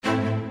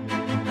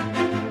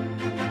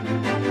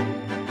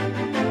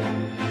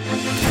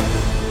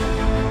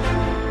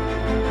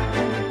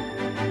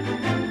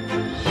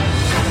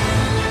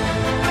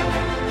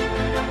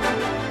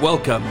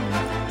Welcome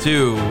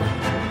to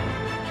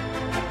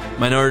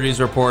Minorities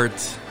Report,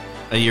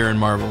 A Year in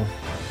Marvel.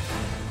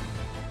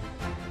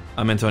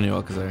 I'm Antonio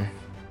Alcazar.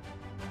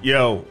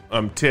 Yo,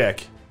 I'm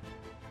Tech.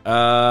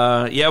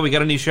 Yeah, we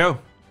got a new show.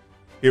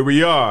 Here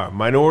we are,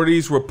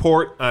 Minorities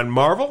Report on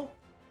Marvel.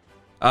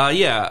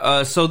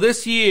 So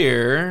this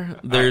year,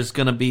 there's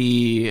going to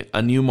be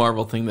a new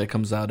Marvel thing that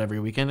comes out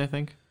every weekend, I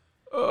think.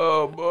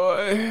 Oh,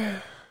 boy.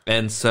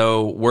 And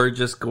so we're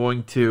just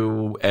going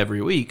to,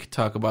 every week,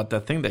 talk about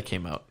that thing that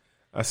came out.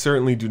 I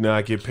certainly do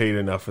not get paid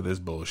enough for this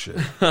bullshit.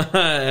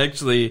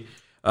 Actually,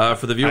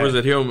 for the viewers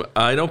at home,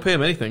 I don't pay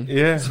him anything.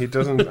 Yeah, he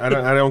doesn't. I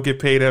don't get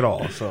paid at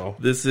all. So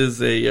this is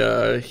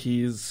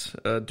he's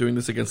doing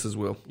this against his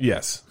will.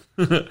 yes.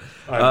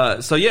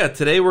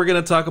 Today we're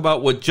going to talk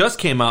about what just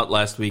came out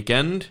last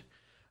weekend.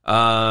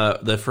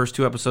 The first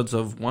two episodes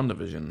of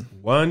WandaVision.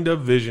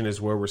 WandaVision is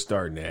where we're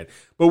starting at.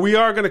 But we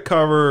are going to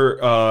cover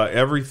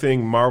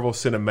everything Marvel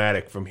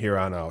Cinematic from here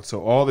on out.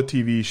 So all the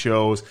TV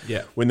shows.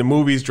 Yeah. When the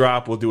movies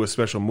drop, we'll do a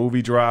special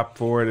movie drop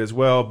for it as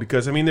well.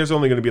 Because, I mean, there's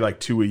only going to be like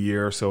 2 a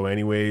year or so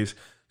anyways.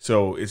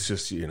 So it's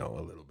just, a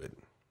little bit.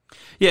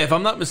 Yeah, if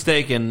I'm not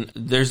mistaken,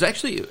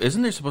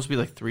 isn't there supposed to be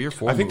like 3 or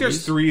 4 I think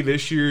movies? there's 3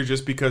 this year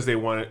just because they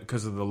want it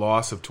because of the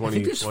loss of 2020.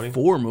 I think there's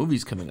 4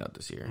 movies coming out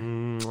this year.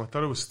 I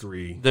thought it was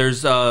 3.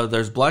 There's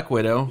Black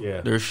Widow.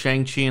 Yeah. There's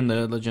Shang-Chi and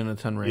the Legend of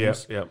the Ten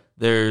Rings. Yep.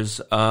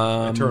 There's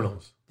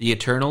Eternals. The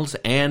Eternals,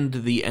 and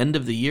the end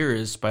of the year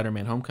is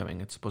Spider-Man Homecoming.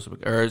 It's supposed to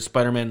be, or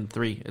Spider-Man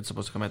 3. It's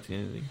supposed to come out at the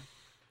end of the year.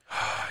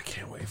 I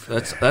can't wait for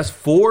that. That's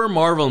 4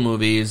 Marvel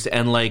movies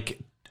and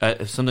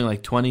something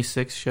like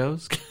 26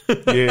 shows.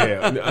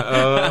 Yeah.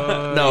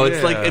 No,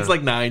 it's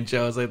like 9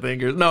 shows, I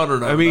think.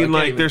 No. I mean,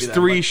 there's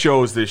 3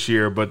 shows this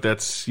year, but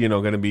that's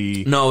going to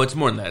be. No, it's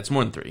more than that. It's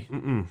more than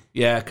 3.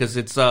 Yeah, because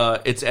it's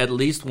at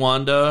least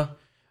Wanda,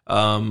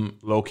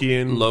 Loki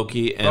and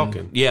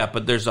Falcon. Yeah,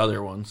 but there's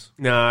other ones.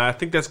 Nah, I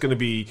think that's going to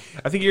be.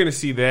 I think you're going to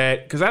see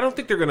that because I don't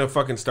think they're going to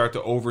fucking start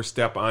to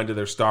overstep onto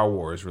their Star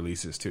Wars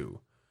releases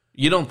too.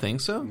 You don't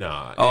think so?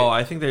 Nah.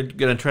 I think they're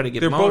going to try to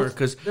get more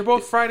because they're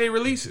both Friday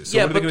releases. So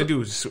what are they going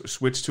to do?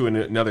 Switch to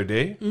another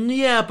day?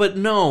 Yeah, but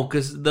no,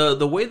 because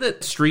the way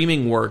that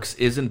streaming works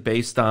isn't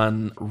based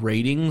on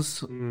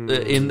ratings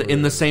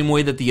in the same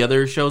way that the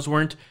other shows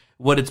weren't.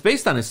 What it's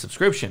based on is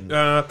subscription.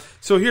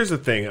 So here's the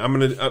thing. I'm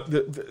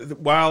gonna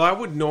while I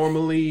would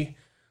normally.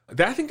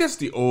 I think that's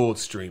the old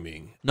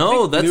streaming.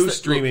 No, that's new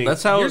streaming.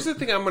 That's how. Here's the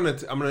thing. I'm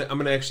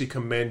gonna actually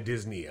commend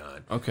Disney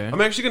on. Okay.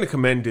 I'm actually gonna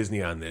commend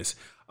Disney on this.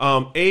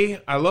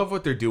 I love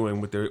what they're doing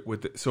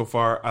with so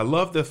far. I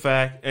love the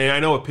fact, and I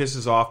know it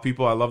pisses off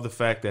people. I love the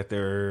fact that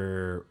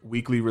they're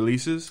weekly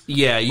releases.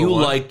 Yeah,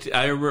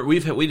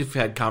 we've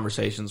had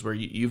conversations where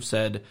you've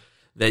said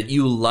that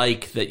you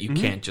like that you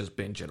can't just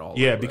binge it all.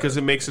 Yeah, because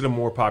it makes it a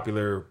more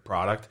popular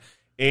product.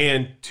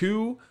 And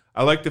 2,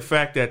 I like the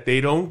fact that they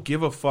don't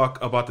give a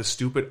fuck about the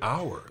stupid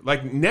hour.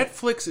 Like,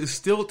 Netflix is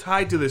still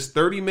tied to this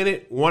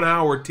 30-minute,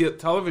 1-hour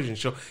television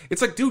show.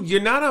 It's like, dude,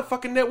 you're not on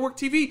fucking network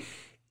TV.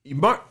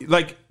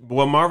 Like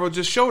what Marvel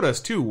just showed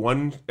us, too.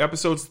 One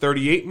episode's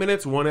 38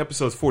 minutes, one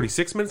episode's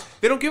 46 minutes.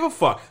 They don't give a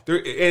fuck.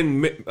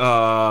 And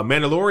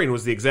Mandalorian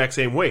was the exact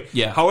same way.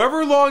 Yeah.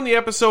 However long the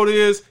episode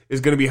is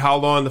going to be how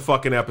long the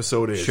fucking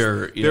episode is.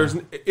 Sure. Yeah.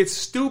 It's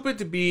stupid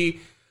to be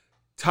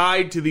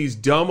tied to these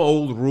dumb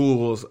old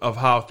rules of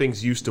how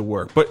things used to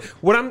work. But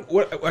what I'm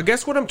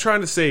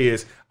trying to say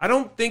is I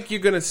don't think you're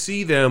going to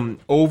see them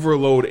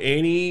overload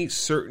any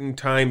certain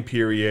time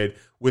period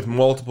with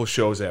multiple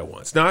shows at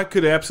once. Now, I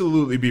could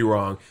absolutely be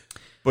wrong,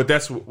 but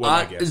that's what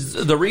my guess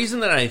is. The reason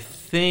that I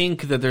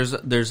think that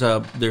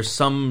there's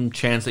some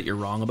chance that you're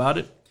wrong about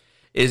it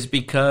is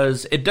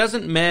because it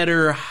doesn't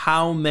matter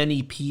how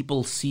many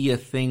people see a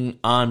thing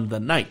on the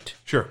night.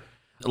 Sure.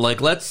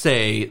 Like, let's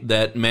say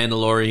that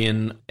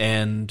Mandalorian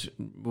and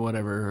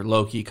whatever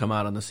Loki come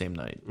out on the same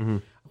night. Mm-hmm.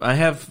 I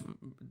have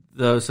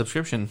the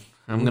subscription.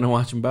 I'm going to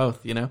watch them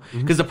both,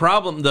 Because the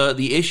problem,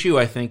 the issue,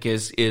 I think,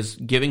 is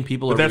giving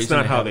people a reason. But that's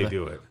not how they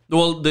do it.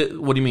 Well,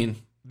 what do you mean?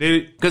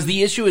 Because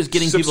the issue is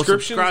getting people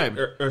subscribed.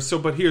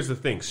 But here's the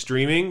thing.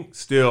 Streaming,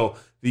 still,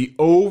 the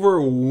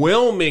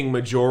overwhelming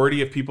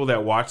majority of people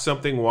that watch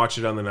something watch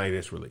it on the night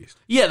it's released.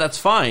 Yeah, that's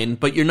fine,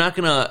 but you're not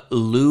going to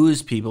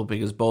lose people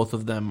because both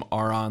of them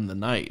are on the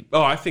night.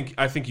 Oh, I think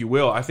you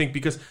will. I think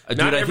because I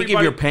think if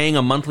you're paying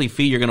a monthly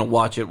fee, you're going to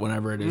watch it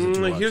whenever it is.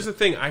 Here's the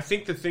thing. I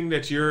think the thing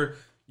that you're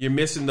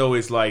missing though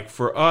is like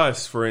for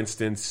us, for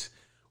instance.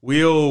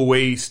 We'll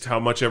waste how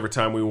much ever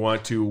time we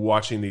want to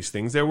watching these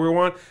things that we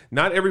want.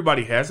 Not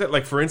everybody has that.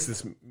 Like, for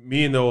instance,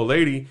 me and the old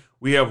lady,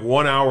 we have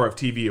 1 hour of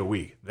TV a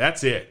week.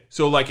 That's it.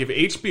 So, like, if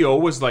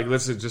HBO was like,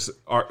 let's just,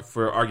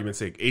 for argument's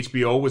sake,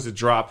 HBO was to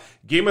drop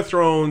Game of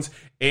Thrones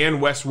and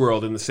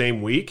Westworld in the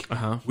same week,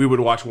 we would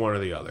watch one or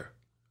the other.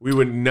 We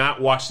would not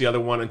watch the other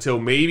one until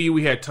maybe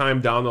we had time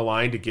down the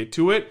line to get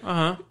to it.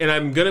 And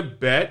I'm going to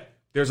bet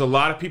there's a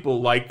lot of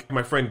people like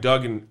my friend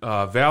Doug and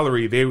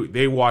Valerie,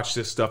 they watch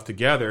this stuff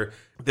together.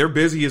 They're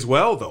busy as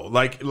well, though.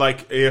 Like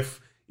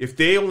if if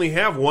they only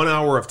have 1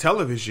 hour of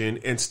television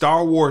and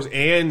Star Wars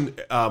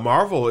and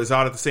Marvel is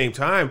out at the same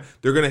time,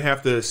 they're going to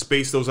have to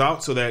space those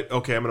out so that,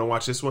 okay, I'm going to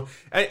watch this one.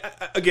 I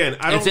don't.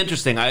 It's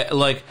interesting.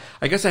 I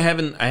guess I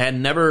had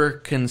never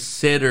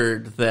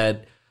considered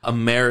that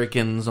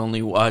Americans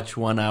only watch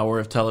 1 hour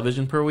of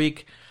television per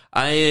week.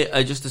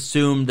 I just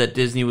assumed that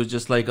Disney was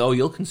just like, oh,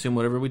 you'll consume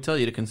whatever we tell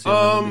you to consume,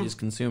 and you just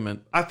consume it.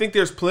 I think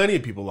there's plenty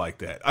of people like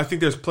that. I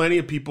think there's plenty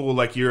of people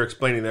like you're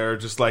explaining that are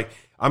just like,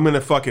 I'm going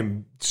to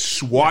fucking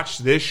watch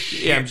this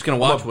shit. Yeah, I'm just going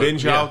to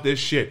binge out this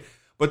shit.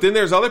 But then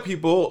there's other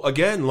people,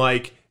 again,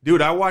 like,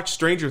 dude, I watch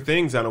Stranger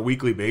Things on a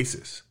weekly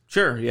basis.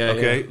 Sure, yeah.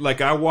 Okay, yeah. like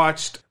I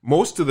watched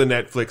most of the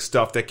Netflix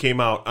stuff that came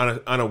out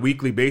on a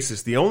weekly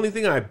basis. The only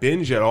thing I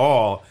binge at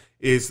all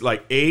is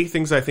like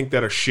things I think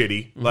that are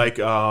shitty, like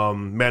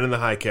Men in the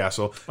High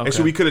Castle. Okay.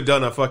 Actually, we could have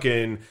done a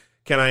fucking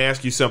Can I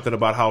Ask You Something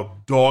about how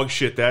dog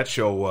shit that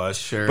show was.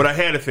 Sure. But I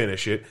had to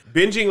finish it.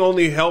 Binging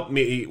only helped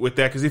me with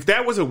that, because if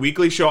that was a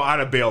weekly show,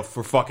 I'd have bailed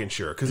for fucking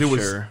sure, because it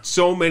was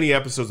so many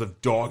episodes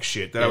of dog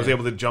shit that I was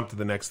able to jump to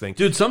the next thing.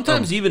 Dude,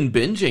 sometimes even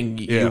binging,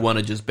 you want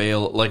to just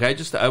bail. Like,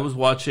 I was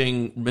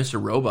watching Mr.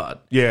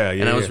 Robot.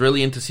 And I was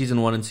really into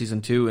season 1 and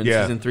season 2, and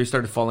season 3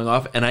 started falling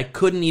off, and I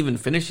couldn't even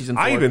finish season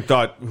 4. I even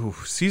thought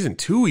season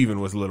 2 even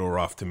was a little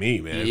rough to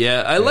me, man.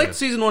 Yeah, I liked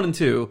season 1 and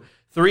 2.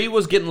 3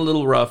 was getting a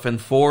little rough, and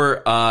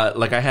 4,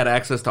 like I had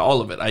access to all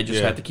of it. I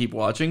just had to keep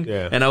watching,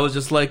 and I was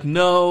just like,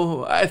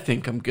 no, I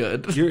think I'm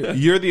good.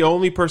 You're the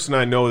only person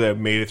I know that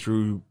made it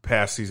through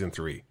past season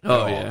 3.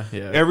 Oh yeah.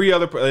 Every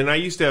other, and I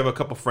used to have a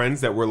couple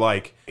friends that were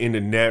like into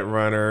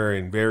Netrunner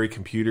and very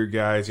computer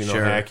guys,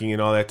 hacking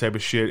and all that type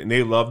of shit, and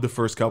they loved the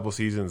first couple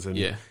seasons,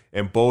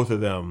 and both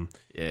of them.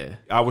 Yeah,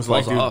 I was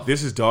like, dude,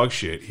 this is dog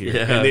shit here,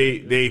 and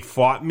they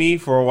fought me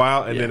for a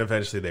while, and then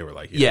eventually they were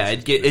like,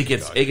 it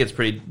gets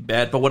pretty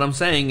bad. But what I'm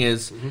saying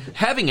is,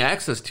 having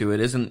access to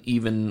it isn't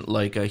even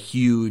like a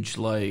huge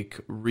like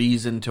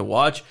reason to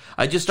watch.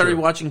 I just started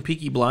watching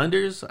Peaky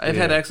Blinders. I've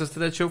had access to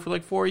that show for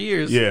like 4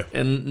 years,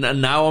 and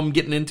now I'm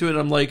getting into it.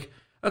 I'm like,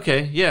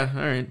 okay,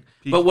 all right.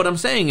 But what I'm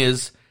saying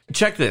is,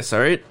 check this, all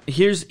right?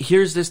 Here's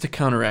this to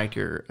counteract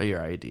your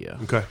idea.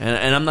 Okay.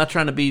 And I'm not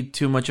trying to be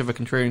too much of a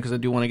contrarian, because I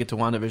do want to get to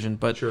WandaVision,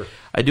 but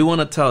I do want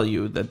to tell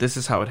you that this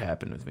is how it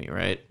happened with me,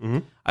 right? Mm-hmm.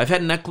 I've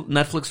had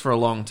Netflix for a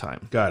long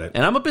time. Got it.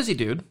 And I'm a busy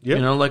dude.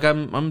 Yep. Like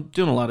I'm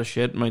doing a lot of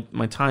shit.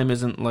 My time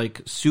isn't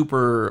like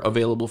super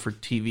available for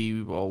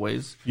TV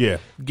always. Yeah.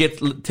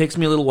 Takes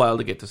me a little while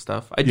to get to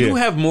stuff. I do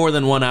have more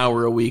than 1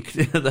 hour a week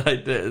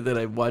that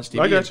I watch TV.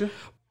 I got you.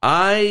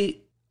 I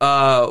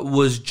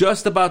was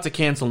just about to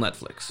cancel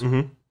Netflix.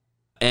 Mm-hmm.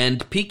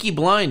 And Peaky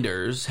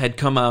Blinders had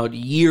come out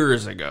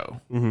years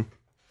ago. Mm-hmm.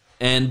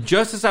 And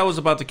just as I was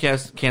about to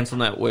cancel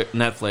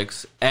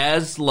Netflix,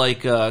 as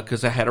like,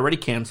 because I had already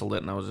canceled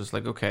it, and I was just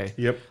like, okay,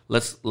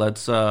 let's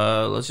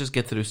just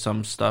get through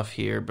some stuff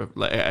here. But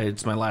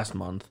it's my last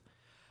month,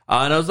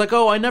 and I was like,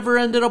 oh, I never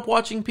ended up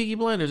watching Peaky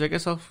Blinders. I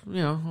guess I'll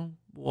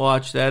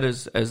watch that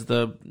as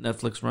the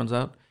Netflix runs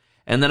out.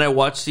 And then I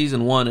watched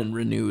season 1 and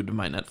renewed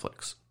my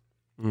Netflix.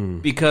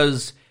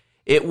 Because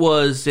it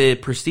was a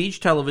prestige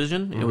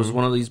television. It was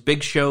one of these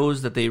big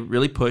shows that they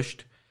really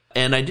pushed.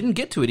 And I didn't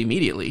get to it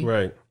immediately.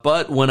 Right.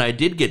 But when I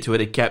did get to it,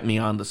 it kept me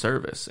on the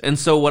service. And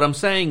so what I'm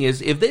saying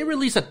is, if they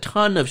release a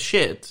ton of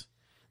shit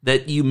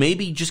that you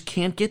maybe just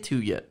can't get to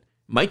yet,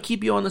 might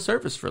keep you on the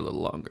service for a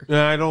little longer.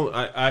 No,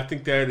 I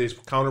think that is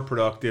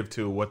counterproductive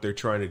to what they're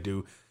trying to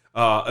do.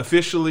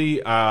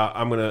 Officially,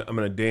 I'm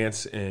gonna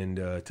dance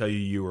and tell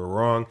you were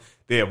wrong.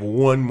 They have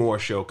one more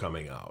show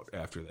coming out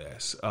after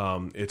this.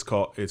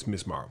 It's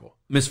Miss Marvel.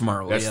 Miss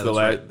Marvel. That's the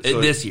last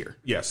this year.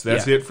 Yes,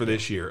 that's it for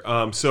this year.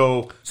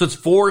 So it's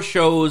 4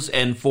 shows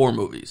and 4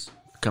 movies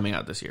coming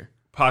out this year.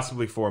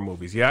 Possibly 4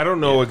 movies. Yeah, I don't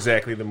know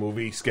exactly the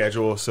movie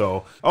schedule.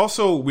 So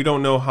also, we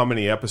don't know how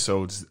many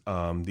episodes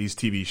these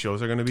TV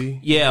shows are going to be.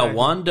 Yeah, exactly.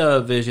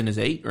 WandaVision is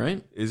 8,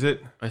 right? Is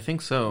it? I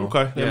think so.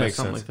 Okay, that makes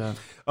something sense.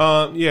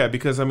 Like that. Yeah,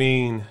 because I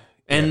mean,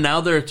 and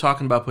now they're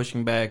talking about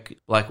pushing back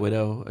Black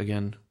Widow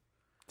again.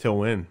 Till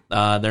when?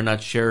 They're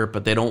not sure,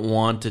 but they don't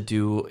want to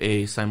do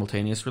a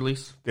simultaneous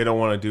release. They don't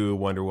want to do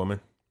Wonder Woman.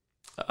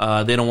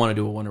 They don't want to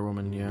do a Wonder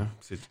Woman, yeah.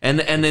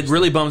 And it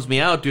really bums me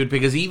out, dude,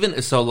 because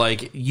even so,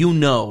 like,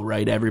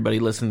 right?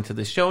 Everybody listening to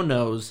this show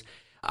knows.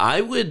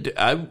 I would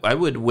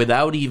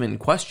without even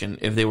question,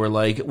 if they were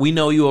like, we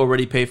know you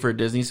already pay for a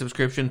Disney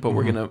subscription, but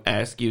we're gonna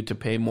ask you to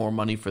pay more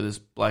money for this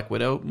Black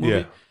Widow movie.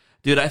 Yeah.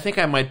 Dude, I think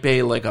I might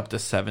pay like up to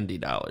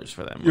 $70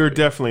 for that movie. You're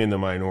definitely in the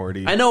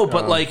minority. I know,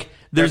 but like,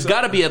 there's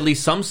got to be at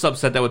least some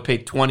subset that would pay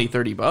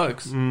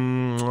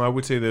 $20-$30. I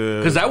would say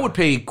because I would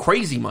pay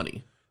crazy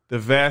money. The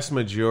vast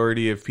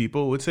majority of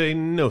people would say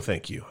no,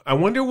 thank you. I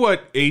wonder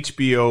what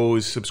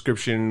HBO's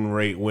subscription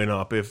rate went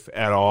up, if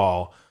at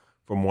all,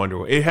 from Wonder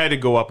Woman. It had to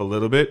go up a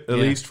little bit, at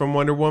least from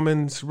Wonder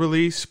Woman's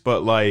release,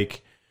 but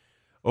like,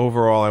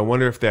 overall, I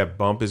wonder if that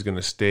bump is going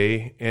to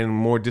stay. And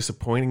more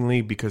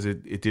disappointingly, because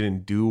it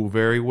didn't do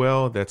very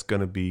well, that's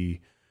going to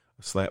be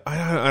slap.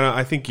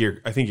 I think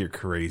you're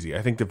crazy.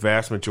 I think the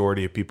vast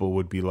majority of people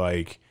would be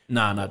like,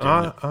 Nah, not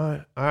doing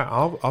it.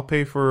 I'll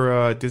pay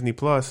for Disney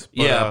Plus.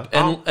 But, yeah,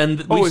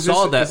 and we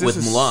saw that with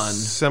Mulan.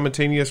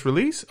 Simultaneous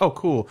release? Oh,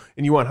 cool.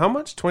 And you want how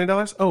much?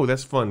 $20? Oh,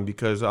 that's fun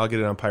because I'll get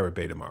it on Pirate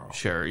Bay tomorrow.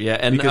 Sure, yeah.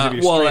 And Because if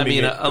you're well, I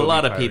streaming mean, it, a it'll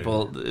lot be of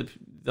people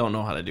don't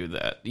know how to do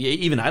that. Yeah,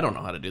 even I don't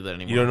know how to do that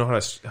anymore. You don't know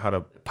how to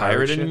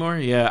pirate shit? anymore?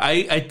 Yeah,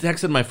 I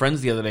texted my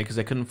friends the other day because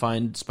I couldn't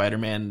find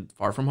Spider-Man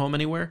Far From Home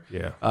anywhere.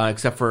 Yeah.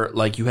 Except for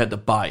like you had to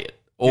buy it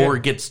or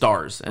Yeah. get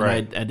stars, and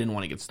Right. I didn't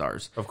want to get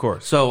stars. Of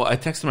course. So I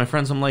texted my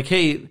friends. I'm like,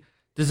 hey,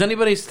 does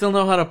anybody still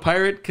know how to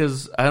pirate?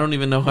 Because I don't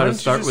even know how Why to don't you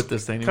start just with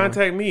this thing anymore.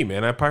 Contact me,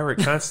 man. I pirate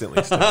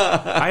constantly. Still.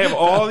 I have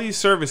all these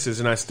services,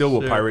 and I still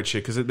will pirate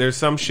shit because there's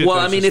some shit. Well,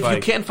 I that's mean, just if you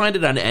like, can't find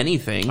it on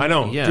anything, I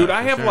know, yeah, dude.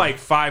 I for have sure. like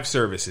 5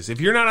 services. If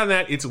you're not on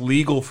that, it's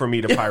legal for me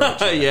to pirate.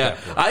 Shit at yeah.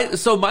 that point.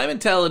 So my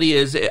mentality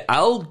is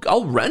I'll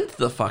rent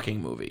the fucking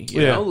movie.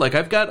 You Yeah. know, like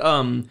I've got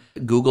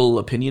Google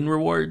opinion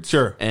rewards.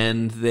 Sure.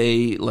 And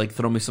they like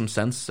throw me some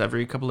cents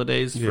every couple of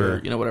days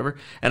for Yeah. whatever.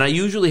 And I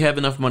usually have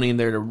enough money in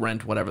there to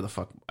rent whatever the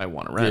fuck I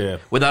want to rent Yeah.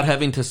 without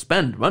having to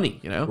spend money.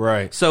 You know.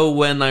 Right. So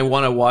when I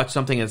want to watch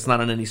something that's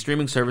not on any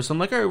streaming service, I'm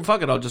like, all right,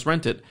 fuck it, I'll just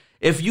rent it.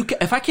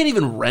 If I can't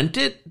even rent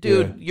it,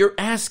 dude, you're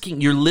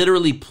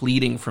literally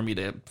pleading for me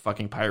to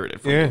fucking pirate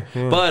it. Yeah,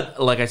 Me.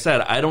 But like I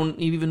said, I don't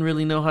even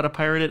really know how to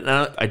pirate it, and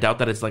I doubt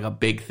that it's like a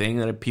big thing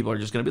that people are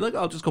just going to be like,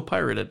 "I'll just go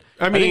pirate it."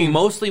 I think mean-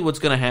 mostly what's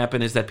going to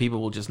happen is that people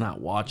will just not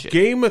watch it.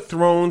 Game of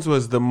Thrones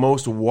was the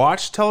most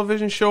watched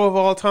television show of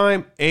all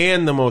time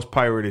and the most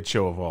pirated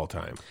show of all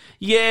time.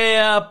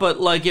 Yeah, but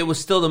like it was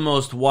still the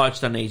most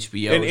watched on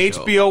HBO. And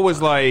show. HBO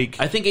was like,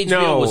 I think HBO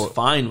no, was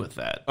fine with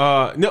that.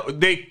 no,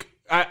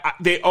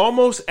 they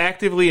almost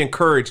actively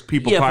encouraged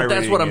people. Yeah, but pirating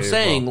that's what I'm it as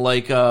saying. well.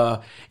 Like,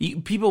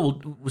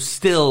 people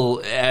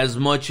still, as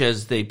much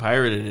as they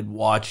pirated it,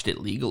 watched it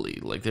legally.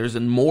 Like, there's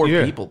more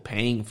Yeah. people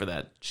paying for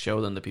that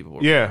show than the people who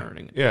were Yeah,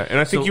 pirating it. yeah, and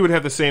I think So- you would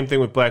have the same thing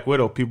with Black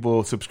Widow.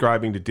 People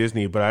subscribing to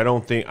Disney, but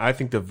I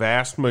think the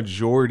vast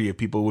majority of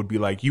people would be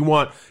like, "You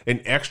want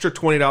an extra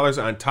 $20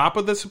 on top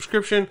of the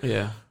subscription?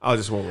 Yeah. I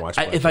just won't watch."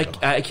 Black If Widow.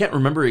 I can't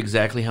remember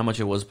exactly how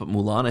much it was, but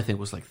Mulan I think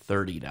was like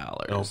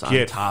 $30 on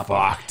get top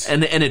fucked.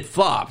 of it, and it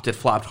flopped. It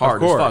flopped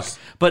hard Of as course. fuck.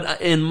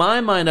 But in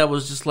my mind, I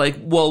was just like,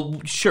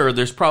 well, sure,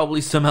 there's probably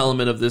some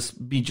element of this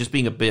just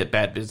being a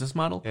bad business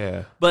model.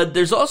 Yeah. But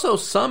there's also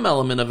some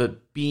element of it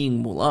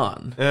being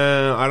Mulan.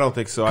 I don't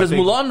think so. I Because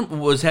think Mulan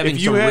was having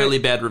if you some had- really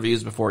bad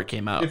reviews before it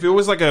came out. if it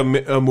was like a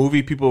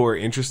movie people were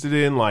interested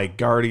in, like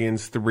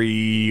Guardians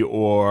 3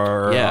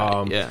 or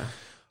Yeah.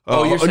 A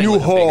saying New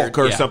like a Hulk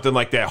bigger- or yeah. something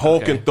like that.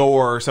 Hulk Okay. and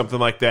Thor or something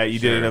like that. You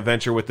did an Sure.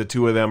 adventure with the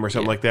two of them or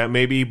something like that,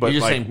 maybe. But You're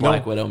just like, saying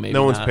Black Widow, maybe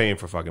no one's not. paying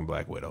for fucking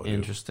Black Widow. Dude.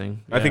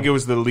 Interesting. I think it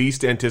was the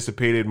least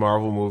anticipated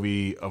Marvel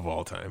movie of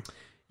all time.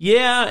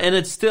 Yeah, and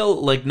it's still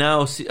like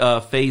now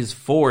Phase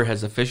 4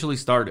 has officially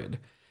started,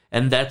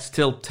 and that's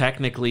still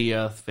technically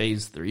a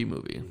Phase 3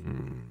 movie,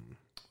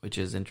 which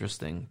is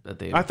interesting that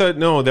they I thought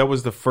that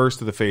was the first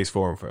of the Phase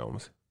 4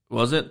 films.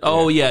 was it.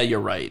 Oh yeah,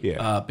 you're right.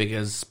 Yeah.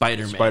 Because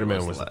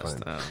Spider-Man Was the last. plan.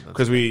 Oh, that's-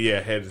 Because we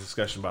had a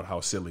discussion about how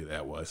silly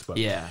that was. But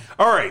Yeah.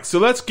 All right, so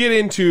let's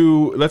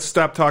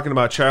stop talking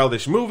about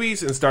childish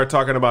movies and start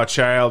talking about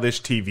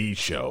childish TV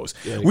shows.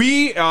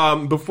 We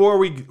before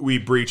we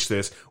breach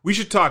this, we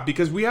should talk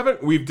because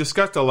we've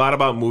discussed a lot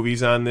about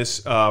movies on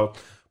this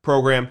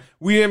program.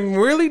 We have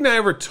really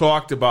never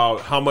talked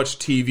about how much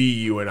TV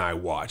you and I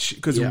watch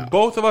because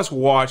both of us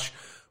watch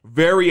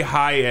very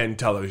high-end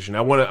television. I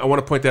want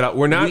to point that out.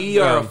 We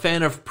are a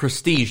fan of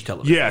prestige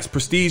television. Yes,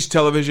 prestige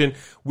television.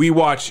 We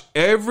watch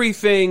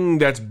everything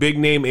that's big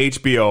name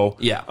HBO.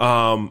 Yeah.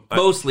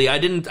 Mostly.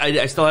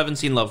 I still haven't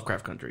seen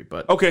Lovecraft Country,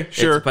 but Okay,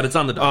 sure. but it's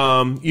on the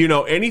dock.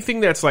 Anything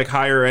that's like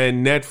higher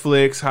end,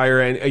 Netflix, higher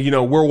end,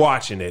 we're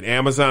watching it.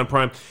 Amazon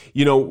Prime.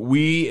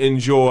 We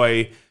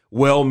enjoy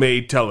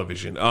well-made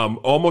television,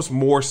 almost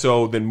more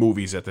so than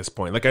movies at this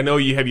point. Like I know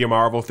you have your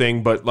Marvel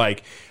thing, but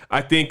like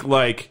I think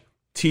like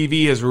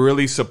TV has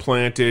really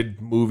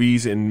supplanted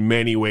movies in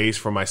many ways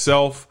for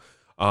myself.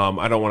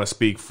 I don't want to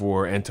speak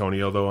for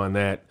Antonio though on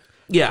that.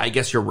 Yeah, I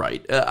guess you're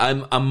right.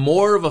 I'm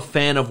more of a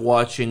fan of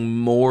watching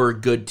more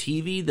good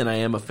TV than I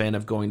am a fan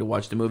of going to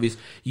watch the movies.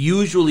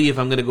 Usually, if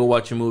I'm going to go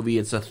watch a movie,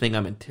 it's a thing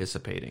I'm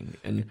anticipating.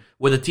 And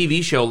with a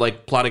TV show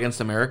like Plot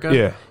Against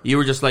America, you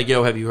were just like,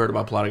 "Yo, have you heard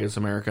about Plot Against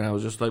America?" And I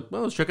was just like,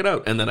 "Well, let's check it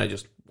out." And then I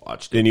just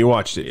watched it. And you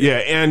watched it, yeah.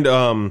 And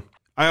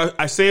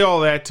I say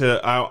all that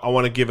I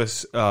want to give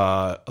us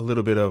a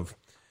little bit of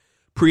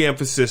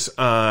pre-emphasis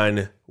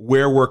on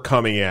where we're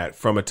coming at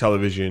from a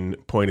television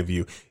point of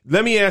view.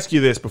 Let me ask you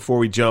this before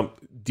we jump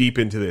deep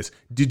into this.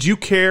 Did you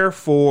care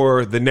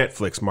for the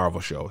Netflix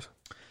Marvel shows?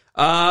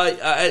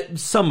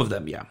 Some of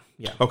them, yeah.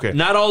 Okay.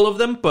 Not all of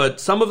them,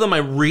 but some of them I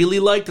really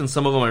liked and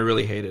some of them I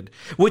really hated.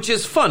 Which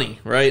is funny,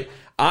 right?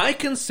 I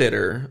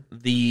consider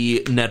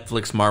the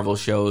Netflix Marvel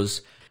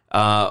shows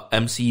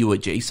MCU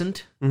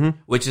adjacent,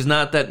 which is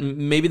not that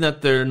maybe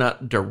that they're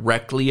not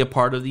directly a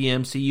part of the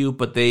MCU,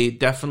 but they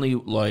definitely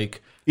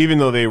like Even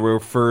though they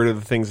refer to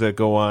the things that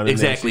go on.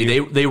 Exactly.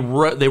 They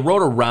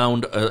wrote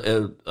around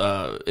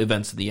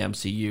events in the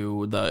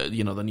MCU,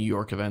 the New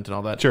York event and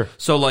all that. Sure.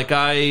 So like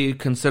I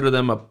consider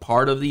them a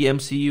part of the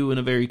MCU in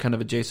a very kind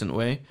of adjacent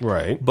way.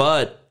 Right.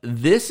 But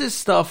this is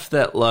stuff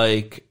that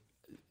like,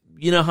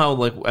 you know how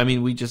like, I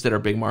mean, we just did our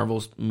big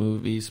Marvel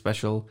movie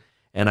special,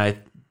 and I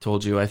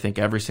told you I think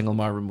every single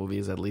Marvel movie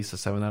is at least a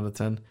 7 out of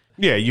 10.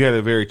 Yeah, you had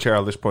a very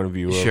childish point of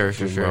view. Sure.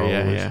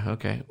 Yeah.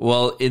 Okay.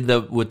 Well,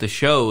 with the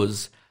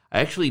shows, I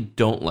actually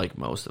don't like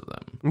most of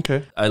them.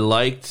 Okay. I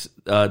liked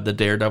the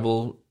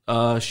Daredevil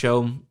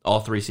show,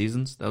 all 3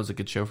 seasons. That was a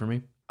good show for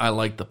me. I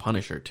liked The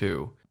Punisher,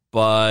 too.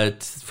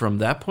 But from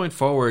that point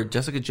forward,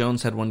 Jessica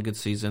Jones had one good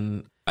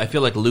season. I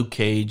feel like Luke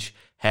Cage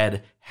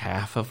had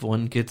half of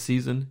one good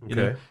season. You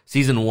know?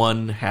 Season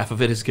 1, half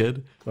of it is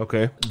good.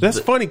 Okay. That's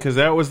funny because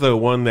that was the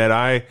one that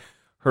I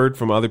heard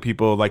from other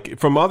people, like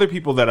from other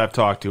people that I've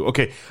talked to.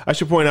 Okay, I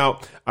should point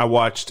out I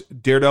watched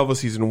Daredevil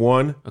season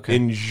 1,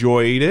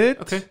 enjoyed it.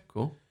 Okay,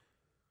 cool.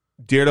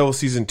 Daredevil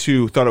season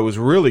 2, thought it was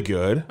really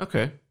good.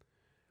 Okay.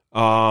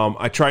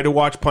 I tried to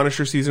watch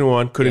Punisher season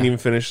 1, couldn't even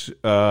finish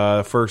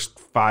first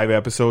 5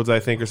 episodes, I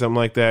think, or something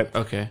like that.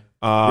 Okay.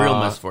 Real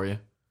mess for you.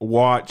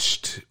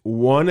 Watched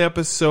 1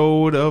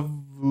 episode of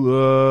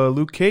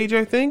Luke Cage,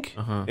 I think,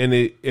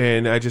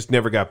 and I just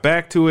never got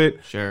back to it.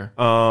 Sure.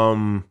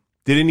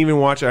 Didn't even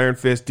watch Iron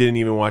Fist. Didn't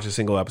even watch a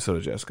single episode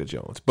of Jessica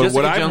Jones. But Jessica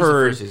what I've Jones,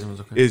 heard the first season was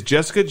okay. is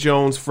Jessica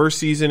Jones' first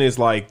season is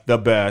like the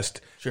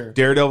best. Sure.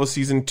 Daredevil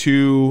season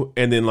 2,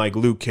 and then like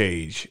Luke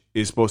Cage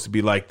is supposed to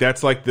be like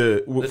that's like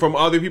the from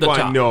other people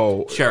I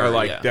know. Sure, are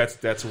like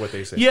that's what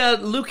they say. Yeah,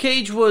 Luke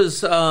Cage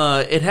was.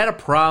 It had a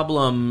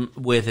problem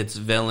with its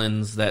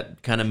villains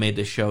that kind of made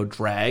the show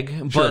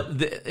drag. Sure.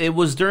 But it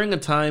was during a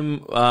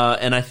time,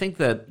 and I think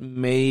that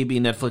maybe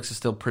Netflix is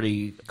still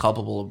pretty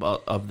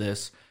culpable of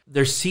this.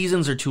 Their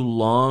seasons are too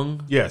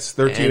long. Yes,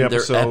 13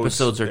 episodes. Their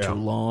episodes are too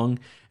long.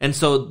 And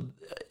so,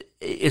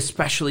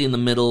 especially in the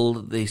middle,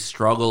 they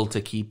struggle to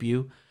keep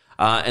you.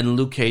 And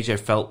Luke Cage, I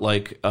felt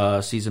like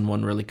season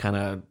 1 really kind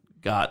of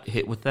got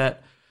hit with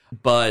that.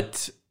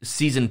 But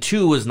season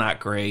 2 was not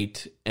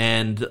great.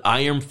 And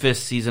Iron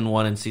Fist season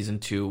 1 and season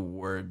 2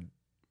 were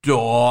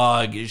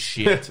dog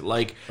shit.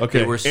 Like,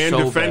 they were so and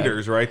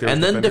Defenders, bad. right?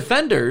 And then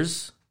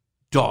Defenders,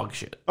 dog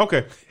shit.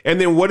 Okay.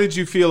 And then what did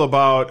you feel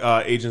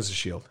about Agents of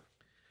S.H.I.E.L.D.?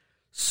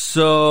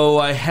 So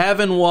I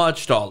haven't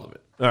watched all of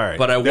it. All right.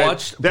 But I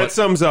watched... That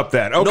sums up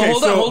that. Okay,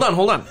 no, hold on.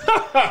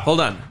 Hold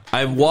on.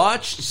 I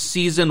watched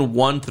season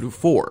 1 through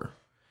 4.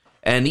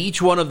 And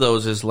each one of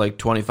those is like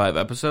 25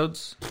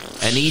 episodes.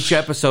 And each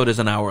episode is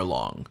an hour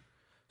long.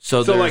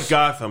 So like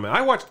Gotham.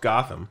 I watched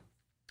Gotham.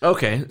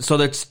 Okay. So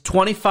that's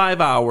 25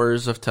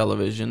 hours of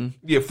television.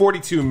 Yeah,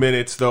 42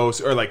 minutes, though,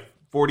 or like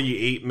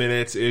 48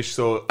 minutes-ish.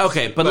 So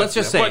okay, but let's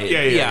just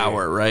say the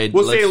hour, right?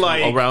 We'll say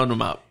like... I'll round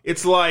them up.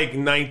 It's like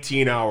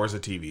 19 hours of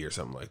TV or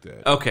something like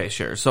that. Okay,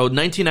 sure. So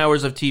 19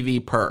 hours of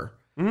TV per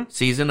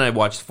season. I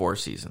watched 4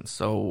 seasons.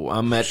 So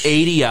I'm at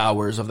 80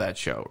 hours of that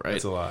show,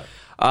 right? That's a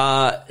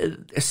lot.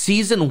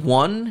 Season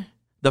 1,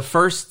 the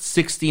first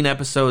 16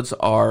 episodes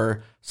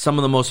are some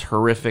of the most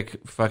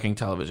horrific fucking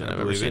television I've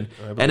ever seen.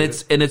 And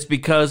it's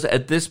because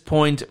at this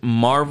point,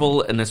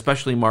 Marvel, and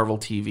especially Marvel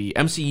TV,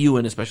 MCU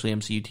and especially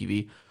MCU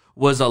TV,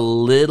 was a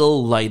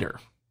little lighter.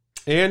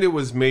 And it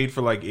was made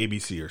for like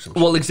ABC or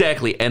something. Well,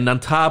 exactly. And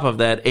on top of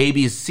that,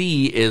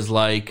 ABC is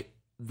like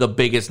the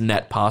biggest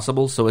net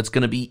possible, so it's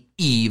going to be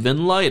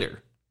even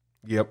lighter.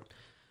 Yep.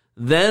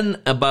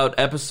 Then about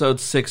episode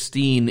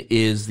 16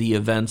 is the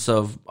events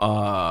of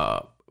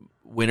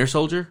Winter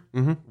Soldier,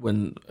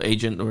 when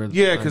Agent...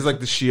 because like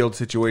the S.H.I.E.L.D.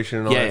 situation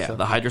and all that stuff.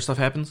 The Hydra stuff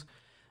happens.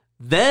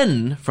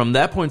 Then, from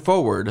that point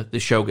forward, the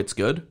show gets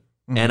good.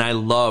 And I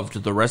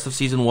loved the rest of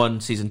season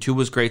 1. Season 2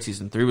 was great.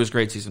 Season 3 was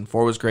great. Season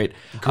 4 was great.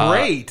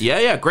 Great.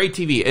 Great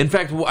TV. In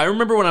fact, I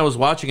remember when I was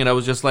watching it, I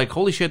was just like,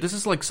 holy shit, this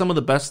is like some of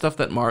the best stuff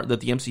that the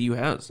MCU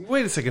has.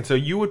 Wait a second. So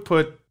you would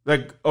put,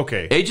 like,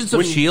 okay. Agents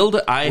of S.H.I.E.L.D.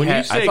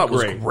 I thought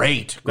was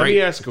great. Let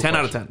me ask a 10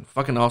 out of 10.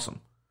 Fucking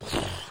awesome.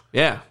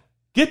 Yeah.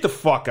 Get the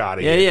fuck out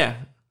of here. Yeah.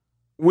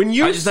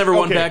 I just never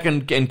went back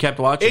and kept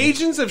watching.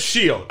 Agents of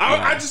S.H.I.E.L.D.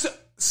 I just...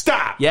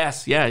 Stop.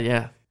 Yes.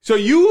 Yeah. So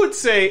you would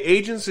say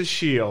Agents of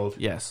S.H.I.E.L.D.,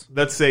 yes,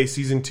 let's say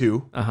season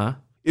 2,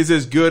 is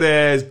as good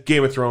as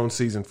Game of Thrones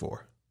season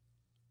 4.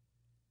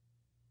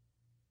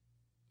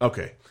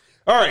 Okay.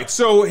 All right,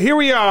 so here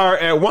we are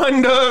at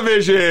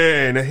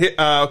WandaVision.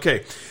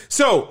 Okay,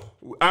 so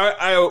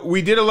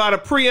we did a lot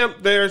of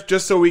preempt there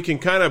just so we can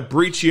kind of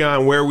breach you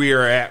on where we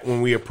are at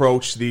when we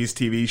approach these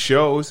TV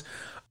shows.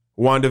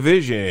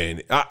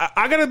 WandaVision.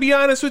 I got to be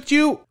honest with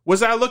you.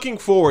 Was I looking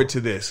forward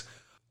to this?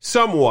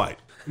 Somewhat.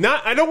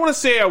 I don't want to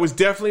say I was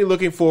definitely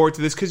looking forward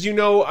to this because,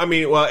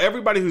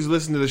 everybody who's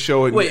listened to the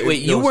show...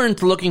 Wait, you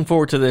weren't looking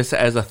forward to this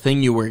as a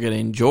thing you were going to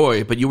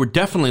enjoy, but you were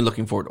definitely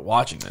looking forward to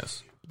watching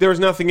this. There was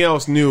nothing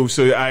else new,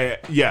 so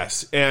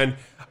yes. And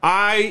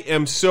I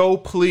am so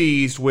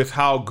pleased with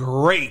how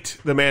great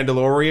The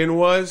Mandalorian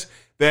was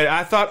that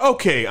I thought,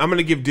 okay, I'm going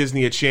to give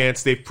Disney a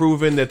chance. They've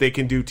proven that they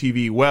can do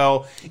TV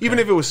well. Even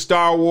if it was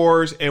Star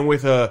Wars and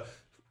with a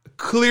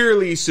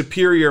clearly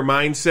superior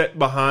mindset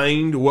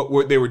behind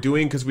what they were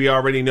doing because we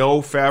already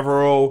know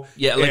Favreau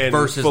and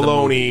versus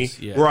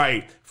Filoni.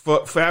 Right.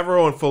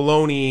 Favreau and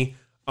Filoni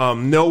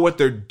know what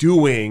they're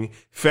doing.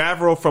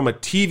 Favreau from a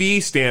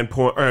TV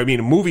standpoint, a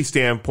movie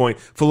standpoint,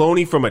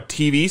 Filoni from a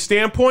TV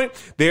standpoint,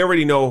 they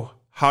already know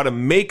how to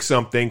make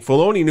something.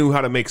 Filoni knew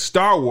how to make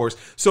Star Wars.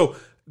 So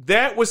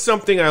that was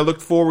something I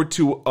looked forward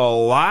to a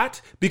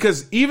lot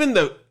because even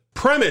the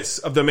premise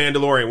of The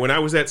Mandalorian, when I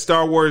was at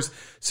Star Wars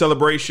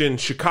Celebration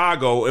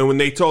Chicago, and when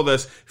they told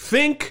us,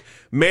 think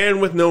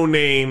Man with No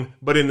Name,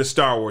 but in the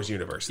Star Wars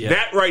universe. Yeah.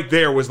 That right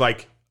there was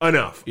like,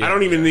 enough. I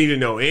don't even need to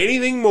know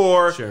anything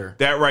more. Sure.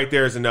 That right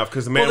there is enough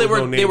because the Man with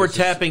No Name. They were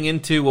tapping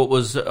into what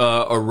was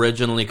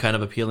originally kind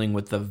of appealing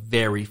with the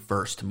very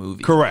first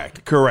movie.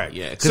 Correct.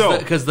 Yeah,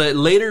 because the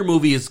later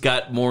movies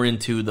got more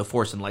into the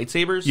Force and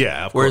lightsabers.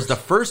 Yeah, of whereas course.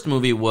 the first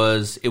movie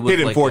was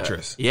Hidden like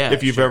Fortress.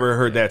 If you've ever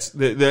heard that,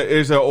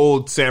 there's an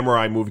old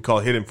samurai movie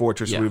called Hidden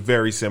Fortress with a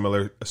very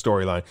similar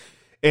storyline.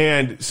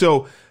 And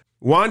so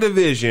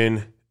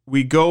WandaVision,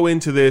 we go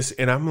into this,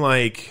 and I'm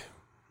like,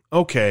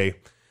 okay.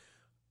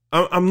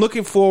 I'm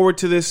looking forward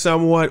to this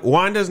somewhat.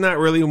 Wanda's not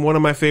really one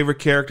of my favorite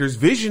characters.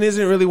 Vision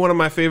isn't really one of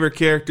my favorite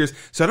characters.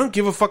 So I don't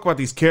give a fuck about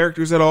these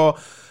characters at all.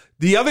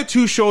 The other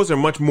two shows are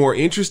much more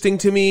interesting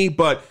to me,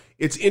 but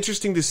it's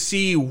interesting to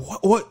see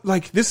what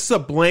like, this is a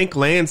blank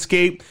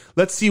landscape.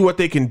 Let's see what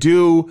they can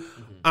do.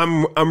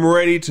 I'm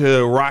ready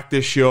to rock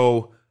this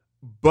show,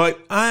 but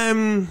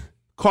I'm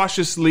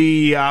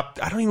cautiously, I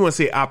don't even want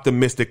to say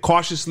optimistic,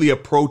 cautiously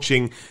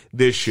approaching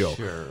this show.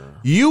 Sure.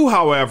 You,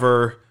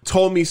 however,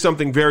 told me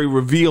something very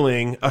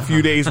revealing a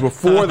few days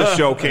before the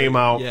show came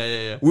out.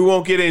 Yeah. We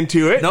won't get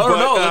into it. No,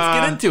 let's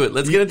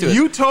get into it.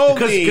 You told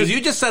me. Because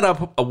you just set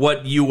up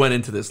what you went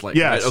into this like.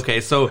 Yes. Right?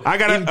 Okay, so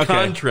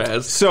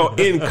contrast. So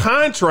in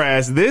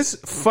contrast, this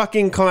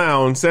fucking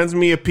clown sends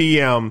me a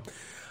PM.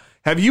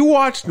 Have you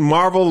watched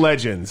Marvel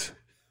Legends?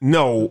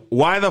 No.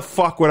 Why the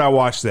fuck would I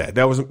watch that?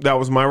 That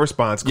was my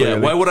response. Clearly. Yeah,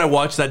 why would I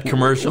watch that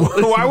commercial?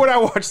 Why would I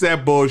watch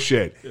that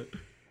bullshit?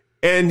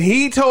 And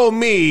he told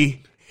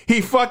me he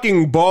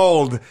fucking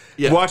bawled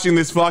watching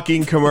this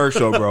fucking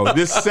commercial, bro.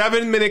 This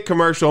 7-minute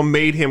commercial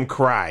made him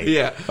cry.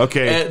 Yeah.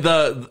 Okay. And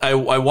I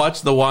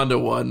watched the Wanda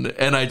one,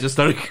 and I just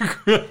started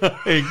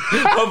crying.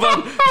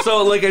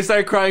 I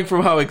started crying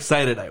from how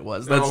excited I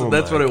was.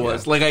 That's what it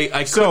was. Like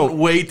I couldn't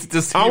wait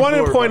to see. I want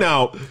to point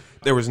out.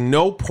 There was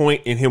no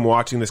point in him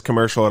watching this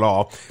commercial at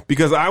all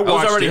because I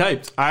watched already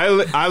it.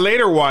 hyped. I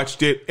later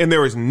watched it and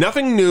there was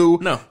nothing new,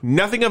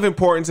 nothing of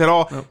importance at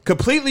all,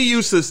 completely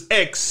useless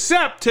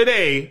except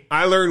today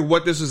I learned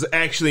what this was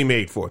actually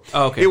made for.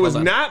 Okay, it was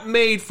not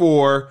made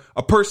for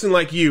a person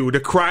like you to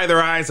cry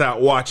their eyes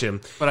out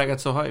watching. But I got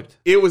so hyped.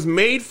 It was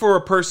made for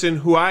a person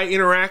who I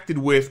interacted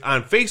with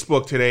on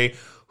Facebook today,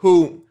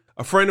 who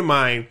a friend of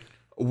mine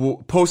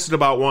posted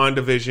about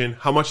WandaVision,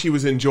 how much he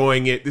was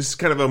enjoying it. This is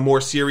kind of a more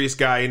serious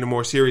guy into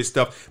more serious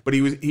stuff, but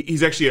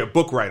he's actually a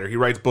book writer. He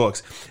writes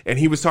books, and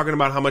he was talking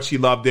about how much he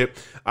loved it.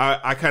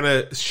 I kind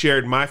of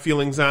shared my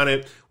feelings on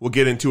it. We'll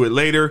get into it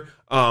later.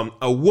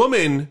 A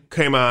woman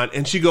came on,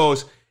 and she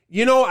goes,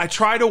 I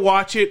try to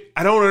watch it.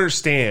 I don't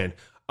understand.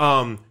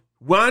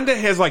 Wanda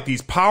has like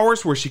these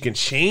powers where she can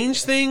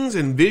change things,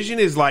 and Vision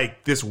is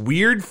like this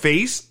weird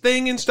face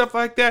thing and stuff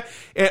like that.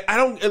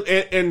 And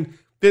and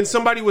then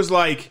somebody was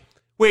like,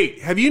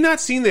 wait, have you not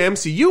seen the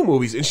MCU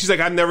movies? And she's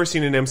like, I've never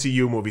seen an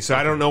MCU movie, so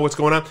I don't know what's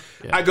going on.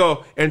 Yeah. I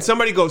go, and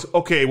somebody goes,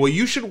 okay, well,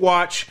 you should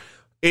watch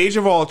Age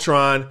of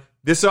Ultron,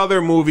 this other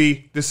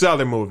movie.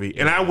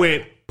 And I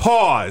went,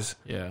 pause.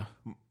 Yeah.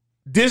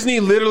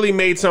 Disney literally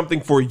made something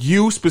for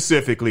you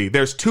specifically.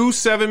 There's 2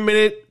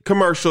 7-minute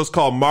commercials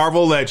called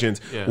Marvel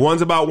Legends. Yeah.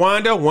 One's about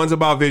Wanda, one's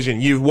about Vision.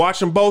 You watch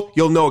them both,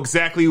 you'll know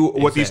exactly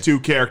what these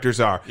two characters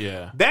are.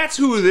 Yeah. That's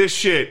who this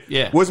shit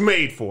was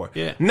made for.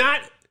 Yeah.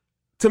 Not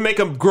to make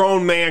a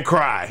grown man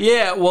cry.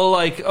 Yeah, well,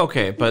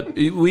 but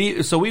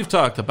we've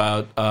talked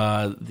about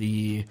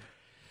the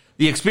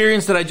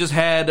experience that I just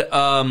had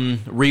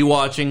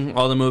rewatching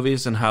all the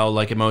movies and how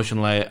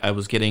emotional I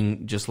was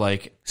getting just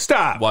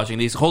stop watching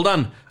these. Hold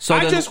on. So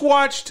I just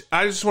want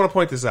to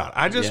point this out.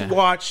 I just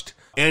watched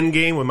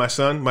Endgame with my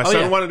son. My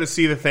son wanted to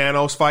see the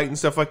Thanos fight and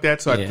stuff like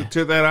that, so I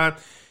took that on.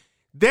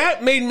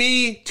 That made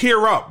me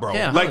tear up, bro.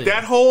 Yeah,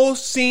 that whole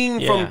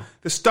scene from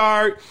the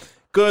start.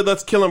 Good,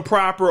 let's kill him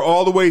proper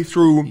all the way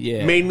through.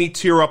 Yeah. Made me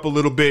tear up a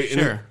little bit.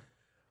 Sure.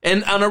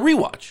 And on a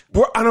rewatch.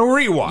 On a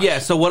rewatch. Yeah,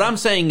 so what I'm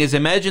saying is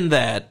imagine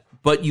that,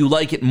 but you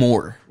like it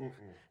more.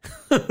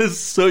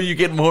 So you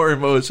get more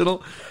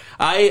emotional.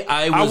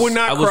 I would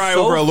not cry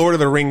over a Lord of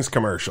the Rings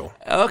commercial.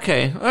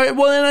 Okay. All right.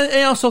 Well, and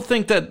I also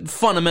think that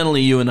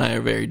fundamentally you and I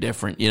are very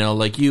different.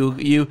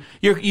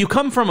 You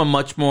come from a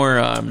much more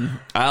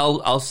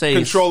I'll say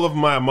control of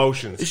my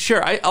emotions.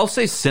 Sure, I'll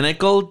say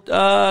cynical.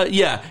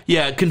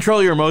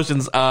 Control your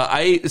emotions.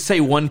 I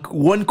say one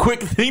quick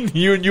thing to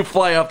you and you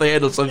fly off the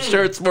handle. So I'm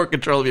sure it's more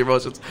control of your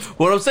emotions.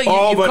 What I'm saying,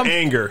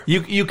 anger.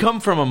 You come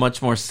from a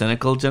much more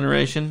cynical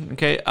generation.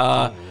 Okay.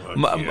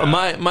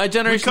 My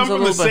generation. We come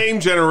from the same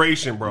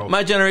generation, bro.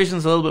 My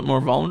generation's a little bit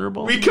more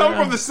vulnerable. We come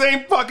from the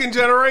same fucking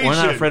generation. We're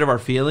not afraid of our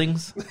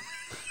feelings.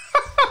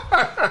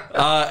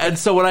 And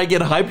so when I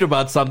get hyped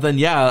about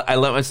something, I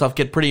let myself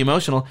get pretty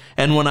emotional.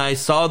 And when I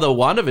saw the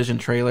WandaVision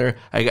trailer,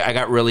 I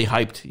got really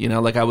hyped. You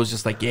know, like I was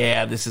just like,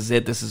 yeah, this is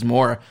it. This is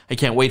more. I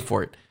can't wait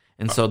for it.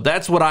 And so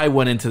that's what I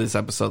went into this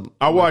episode.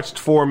 I watched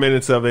 4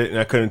 minutes of it and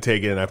I couldn't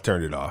take it and I've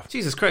turned it off.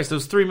 Jesus Christ, there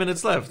was 3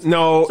 minutes left.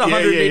 No, it's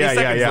 180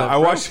 seconds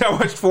left, I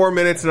watched 4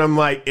 minutes and I'm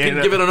like, give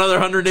it another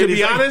 180 To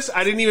be seconds. honest,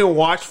 I didn't even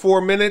watch 4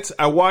 minutes.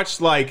 I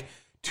watched like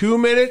 2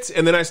 minutes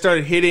and then I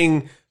started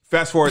hitting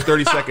fast forward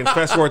 30 seconds,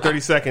 fast forward 30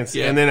 seconds,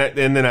 and then I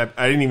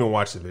didn't even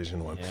watch the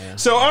Vision one. Yeah.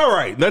 So all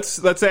right,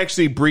 let's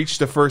actually breach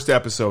the first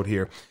episode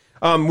here.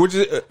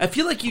 I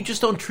feel like you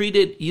just don't treat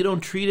it. You don't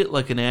treat it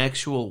like an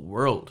actual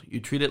world. You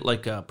treat it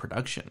like a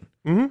production.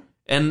 Mm-hmm.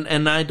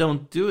 And I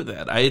don't do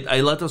that. I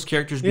let those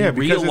characters be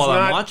real while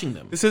I'm watching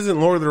them. This isn't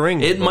Lord of the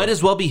Rings. It might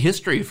as well be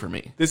history for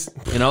me.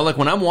 Like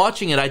when I'm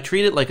watching it, I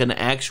treat it like an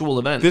actual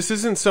event. This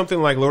isn't something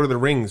like Lord of the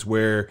Rings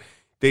where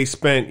they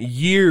spent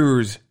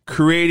years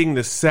creating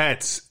the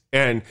sets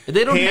and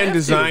hand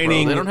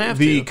designing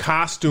the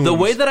costumes. The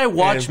way that I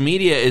watch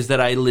media is that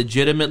I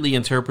legitimately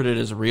interpret it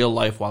as real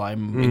life while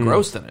I'm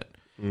engrossed in it.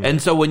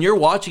 And so when you're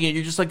watching it,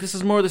 you're just like, this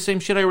is more of the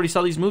same shit. I already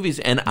saw these movies.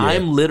 And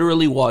I'm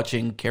literally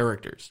watching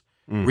characters.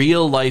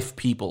 Real life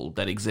people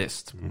that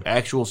exist.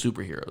 Actual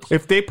superheroes.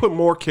 If they put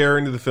more care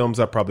into the films,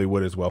 I probably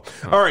would as well.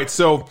 All right,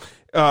 so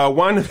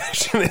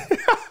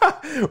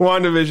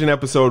WandaVision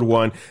episode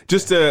 1.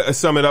 Just to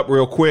sum it up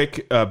real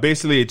quick,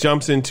 basically it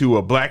jumps into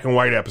a black and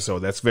white episode.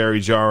 That's very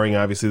jarring.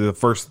 Obviously, the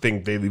first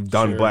thing they've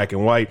done black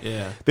and white.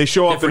 Yeah. They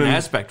show up in an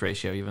aspect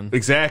ratio even.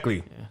 Exactly.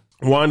 Yeah.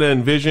 Wanda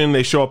and Vision,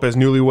 they show up as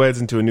newlyweds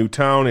into a new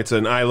town. It's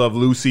an I Love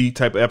Lucy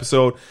type of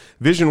episode.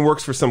 Vision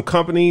works for some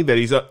company that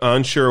he's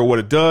unsure what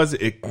it does.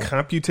 It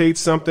computates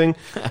something.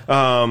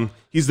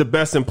 He's the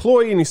best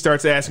employee and he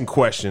starts asking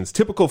questions.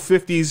 Typical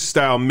 50s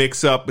style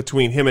mix up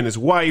between him and his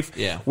wife,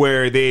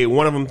 where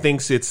one of them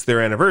thinks it's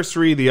their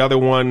anniversary. The other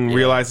one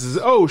realizes,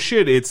 oh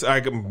shit,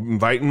 I'm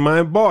inviting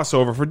my boss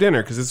over for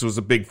dinner because this was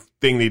a big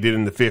thing they did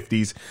in the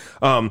 50s.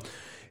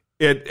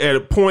 At a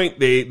point,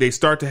 they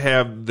start to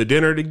have the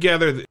dinner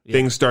together.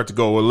 Things start to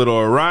go a little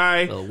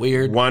awry. A little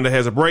weird. Wanda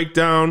has a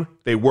breakdown.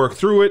 They work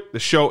through it. The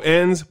show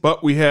ends,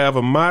 but we have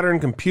a modern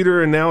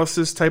computer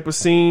analysis type of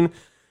scene,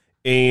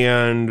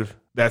 and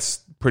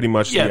that's pretty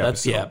much the episode.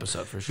 That's the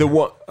episode for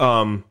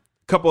sure.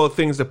 Couple of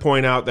things to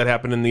point out that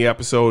happened in the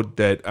episode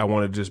that I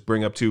want to just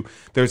bring up too.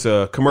 There's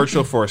a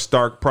commercial for a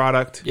Stark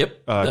product.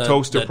 Yep.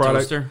 Toaster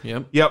product. Toaster.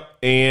 Yep.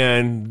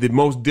 And the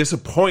most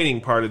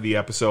disappointing part of the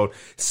episode,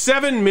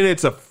 7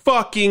 minutes of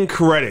fucking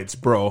credits,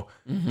 bro.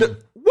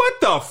 What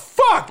the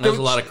fuck? There's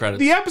a lot of credits.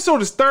 The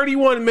episode is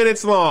 31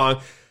 minutes long.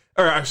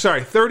 Or, I'm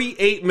sorry,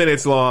 38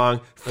 minutes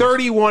long.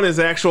 31 is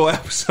actual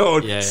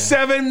episode.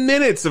 7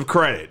 minutes of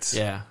credits.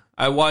 Yeah.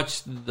 I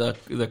watched the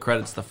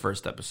credits, the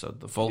first episode,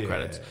 the full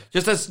credits,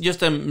 just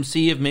to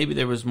see if maybe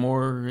there was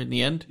more in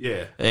the end.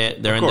 Yeah,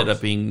 there ended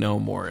up being no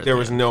more. There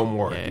was no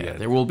more at the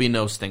end. There will be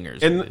no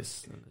stingers. In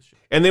this show.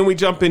 And then we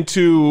jump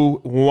into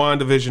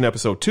WandaVision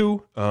episode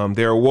 2.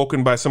 They're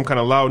awoken by some kind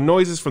of loud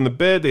noises from the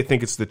bed. They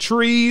think it's the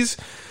trees.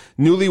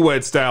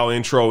 Newlywed style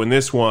intro in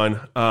this one.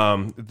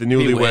 The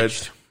newlyweds.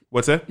 Bewitched.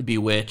 What's that?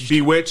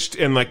 Bewitched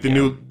and like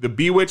the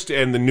Bewitched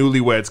and the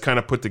Newlyweds kind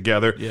of put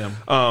together. Yeah.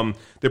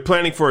 They're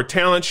planning for a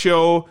talent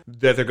show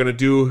that they're going to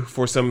do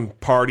for some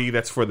party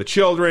that's for the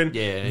children.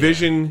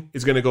 Vision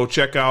is going to go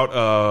check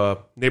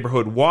out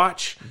Neighborhood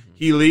Watch.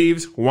 He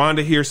leaves.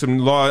 Wanda hears some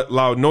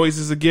loud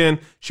noises again.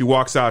 She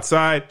walks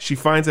outside. She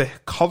finds a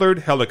colored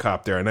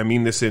helicopter, and I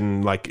mean this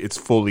in like it's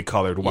fully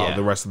colored while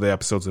the rest of the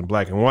episode's in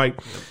black and white.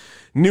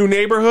 New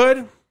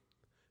neighborhood,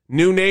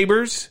 new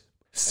neighbors.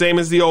 Same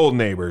as the old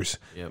neighbors.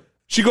 Yep.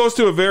 She goes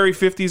to a very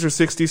 50s or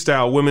 60s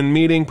style women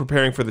meeting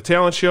preparing for the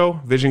talent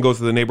show. Vision goes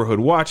to the Neighborhood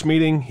Watch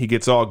meeting. He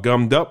gets all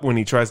gummed up when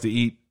he tries to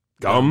eat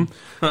gum.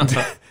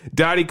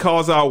 Dottie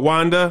calls out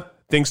Wanda.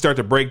 Things start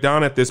to break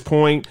down at this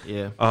point.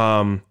 Yeah.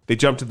 They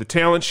jump to the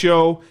talent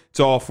show. It's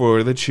all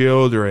for the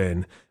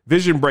children.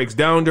 Vision breaks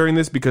down during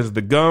this because of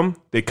the gum.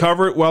 They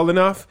cover it well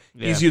enough.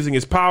 Yeah. He's using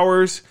his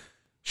powers.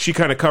 She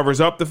kind of covers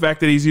up the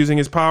fact that he's using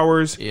his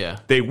powers. Yeah.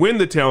 They win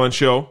the talent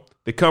show.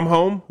 They come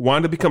home.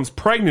 Wanda becomes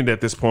pregnant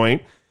at this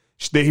point.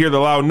 They hear the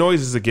loud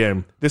noises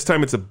again. This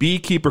time it's a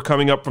beekeeper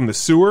coming up from the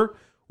sewer.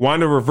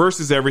 Wanda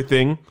reverses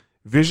everything.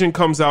 Vision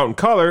comes out in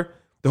color.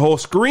 The whole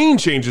screen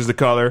changes the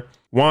color.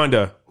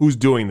 Wanda, who's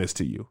doing this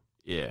to you?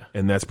 Yeah.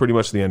 And that's pretty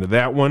much the end of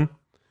that one.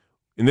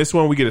 In this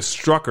one, we get a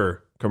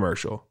Strucker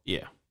commercial.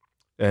 Yeah.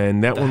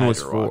 And that the one Hydra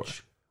was for...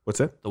 Watch. What's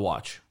that? The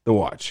Watch. The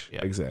Watch.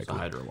 Yeah, exactly. It's the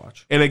Hydra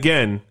Watch. And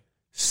again,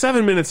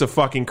 7 minutes of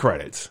fucking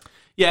credits.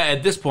 Yeah,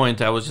 at this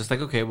point, I was just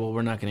like, okay, well,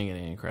 we're not going to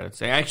get any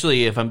credits.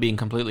 Actually, if I'm being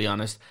completely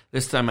honest,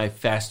 this time I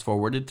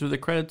fast-forwarded through the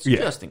credits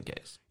just in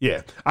case.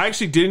 Yeah. I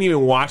actually didn't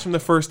even watch them the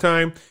first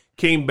time.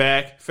 Came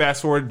back,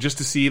 fast-forward, just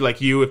to see,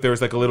 like you, if there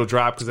was like a little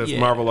drop, because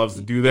Marvel loves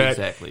to do that.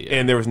 Exactly, yeah.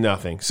 And there was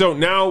nothing. So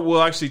now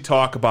we'll actually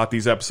talk about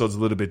these episodes a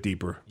little bit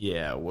deeper.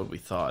 Yeah, what we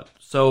thought.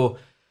 So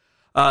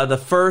The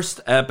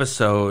first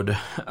episode.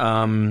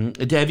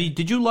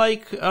 Did you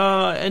like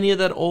any of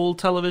that old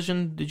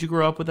television? Did you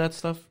grow up with that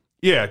stuff?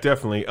 Yeah,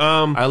 definitely.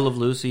 I Love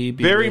Lucy.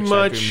 Very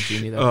much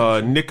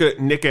Nick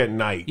at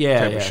Night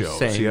type of shows.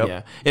 Same, yep.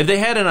 yeah. If they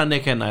had it on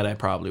Nick at Night, I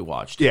probably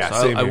watched it. Yeah,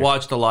 so same I here.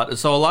 watched a lot.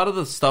 So a lot of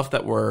the stuff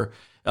that we're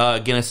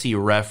gonna see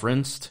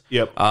referenced.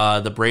 Yep.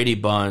 The Brady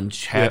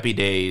Bunch, Happy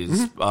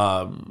Days,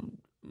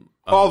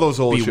 all those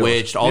old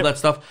Bewitched, shows. all Yep. that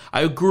stuff.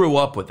 I grew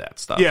up with that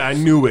stuff. Yeah, I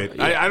knew it.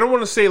 Yeah. I don't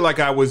want to say like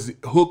I was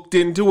hooked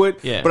into it,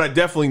 Yeah. but I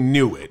definitely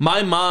knew it.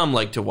 My mom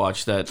liked to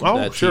watch that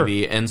sure.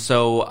 TV, and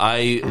so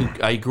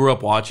I grew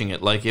up watching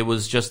it. Like it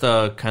was just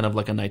a kind of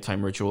like a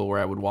nighttime ritual where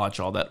I would watch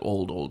all that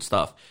old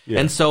stuff. Yeah.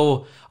 And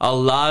so a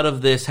lot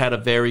of this had a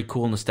very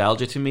cool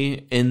nostalgia to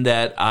me in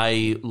that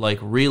I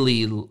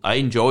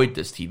enjoyed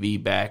this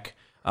TV back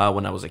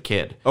when I was a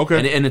kid.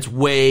 Okay. And it's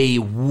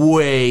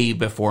way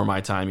before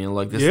my time. You know,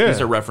 like this, Yeah.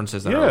 these are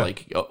references that Yeah. are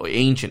like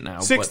ancient now.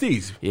 but-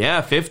 60s.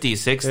 yeah,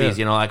 50s, 60s. Yeah.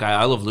 You know, like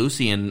I Love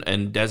Lucy and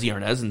Desi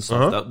Arnaz and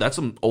stuff. Uh-huh. That's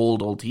some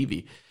old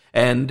TV.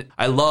 And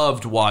I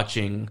loved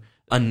watching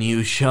a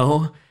new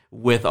show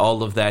with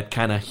all of that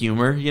kind of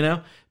humor, you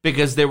know,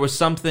 because there was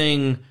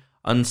something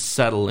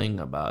unsettling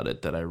about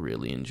it that I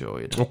really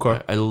enjoyed. Okay.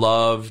 I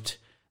loved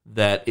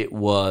that it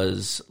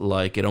was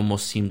like, it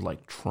almost seemed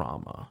like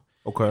trauma.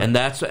 Okay. And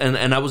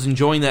I was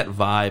enjoying that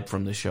vibe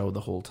from the show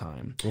the whole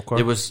time. Okay.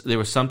 There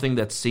was something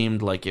that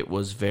seemed like it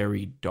was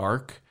very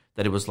dark,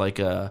 that it was like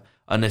an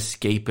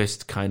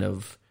escapist kind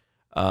of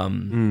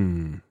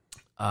kind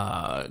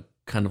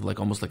of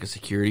like almost like a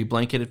security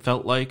blanket, it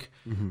felt like.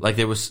 Like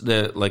there was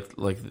like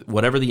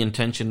whatever the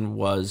intention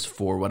was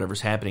for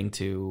whatever's happening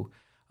to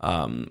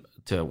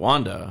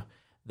Wanda,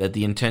 that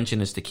the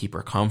intention is to keep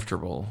her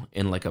comfortable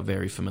in like a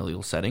very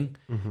familial setting.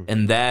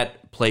 And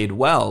that played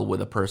well with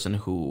a person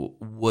who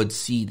would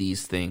see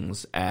these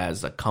things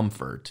as a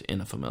comfort in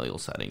a familial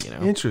setting, you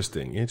know?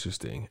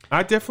 Interesting.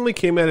 I definitely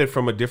came at it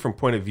from a different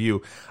point of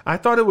view. I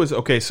thought it was,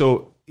 okay,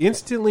 so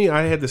instantly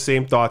I had the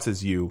same thoughts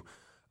as you.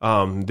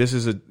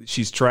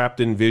 She's trapped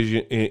in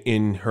vision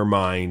in her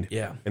mind.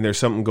 Yeah. And there's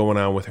something going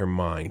on with her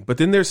mind. But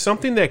then there's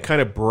something that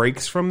kind of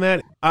breaks from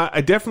that.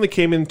 I definitely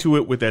came into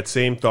it with that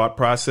same thought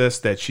process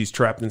that she's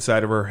trapped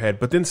inside of her head.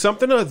 But then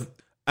something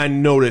I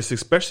noticed,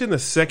 especially in the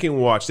second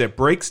watch, that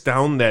breaks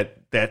down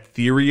that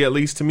theory, at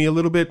least to me a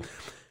little bit.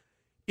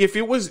 If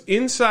it was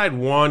inside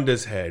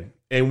Wanda's head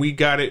and we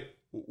got it,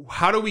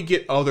 how do we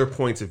get other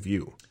points of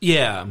view?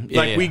 Yeah.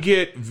 We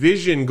get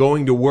Vision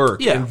going to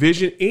work. Yeah. And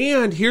Vision,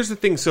 and here's the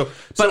thing.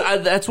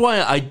 That's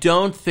why I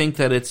don't think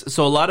that it's...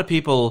 So a lot of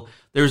people...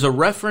 There's a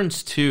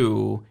reference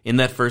to, in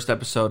that first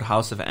episode,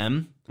 House of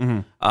M,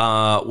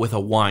 with a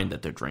wine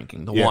that they're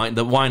drinking.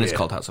 The wine is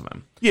called House of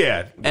M.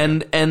 Yeah.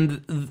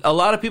 And a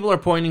lot of people are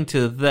pointing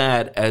to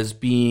that as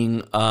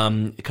being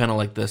kind of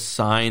like the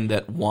sign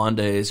that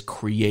Wanda is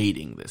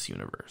creating this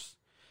universe.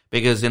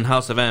 Because in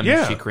House of M,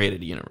 she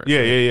created a universe.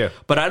 Yeah.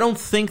 But I don't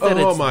think that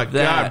it's Oh my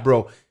God,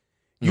 bro.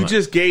 You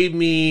just gave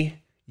me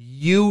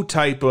you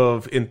type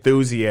of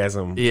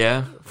enthusiasm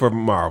for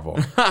Marvel.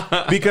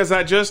 Because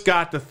I just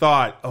got the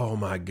thought, oh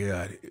my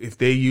God, if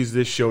they use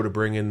this show to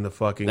bring in the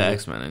fucking... The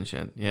X-Men and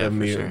shit. Yeah, the for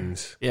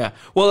mutants. Sure. Yeah.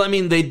 Well, I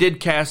mean, they did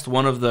cast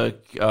one of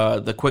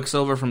the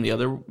Quicksilver from the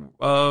other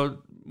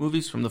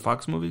movies, from the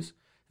Fox movies.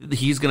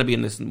 He's going to be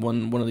in this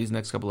one of these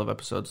next couple of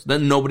episodes.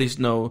 Then nobody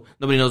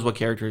knows what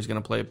character he's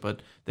going to play,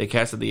 but they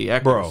casted the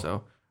actor,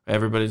 so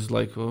everybody's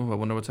like, "Oh, I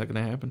wonder what's going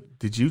to happen."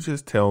 Did you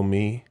just tell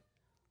me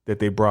that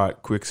they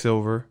brought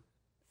Quicksilver?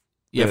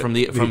 Yeah, from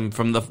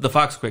the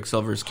Fox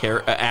Quicksilver's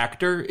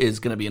actor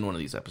is going to be in one of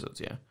these episodes.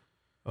 Yeah.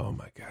 Oh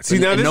my God! See,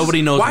 now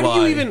nobody knows why.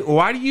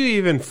 Why do you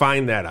even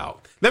find that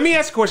out? Let me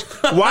ask a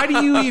question. Why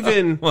do you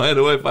even? Why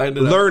do I find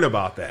it learn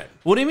about that?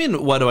 What do you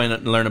mean? Why do I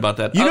learn about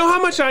that? You know how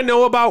much I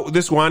know about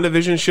this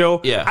WandaVision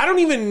show? Yeah. I don't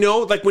even know.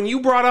 Like when you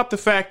brought up the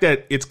fact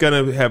that it's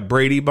gonna have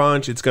Brady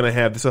Bunch, it's gonna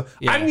have this. I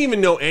didn't even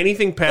know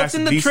anything past. That's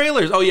in the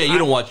trailers. Oh yeah, you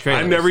don't watch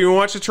trailers. I've never even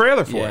watched a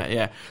trailer for it.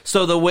 Yeah.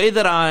 So the way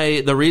that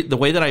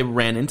I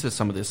ran into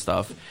some of this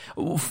stuff,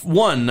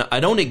 one,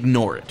 I don't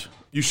ignore it.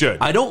 You should.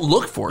 I don't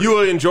look for it. You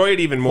will enjoy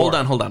it even more.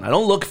 Hold on. I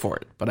don't look for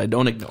it, but I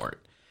don't ignore it.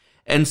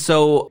 And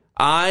so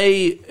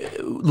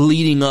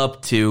leading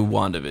up to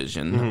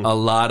WandaVision, a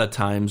lot of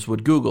times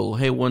would Google,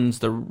 hey, when's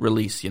the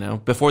release,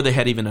 before they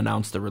had even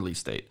announced the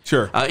release date.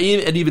 Sure. And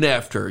even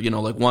after,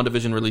 like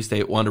WandaVision release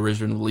date,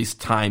 WandaVision release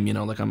time,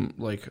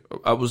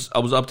 I was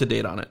up to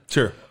date on it.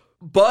 Sure.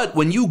 But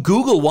when you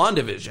Google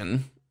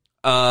WandaVision,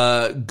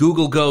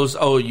 Google goes,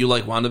 oh, you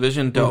like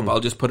WandaVision? Dope. I'll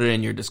just put it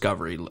in your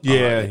Discovery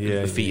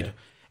feed. Yeah.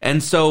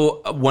 And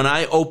so when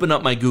I open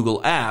up my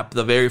Google app,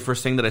 the very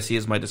first thing that I see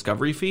is my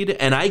Discovery feed.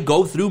 And I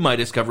go through my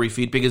Discovery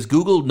feed because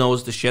Google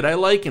knows the shit I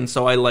like. And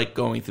so I like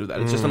going through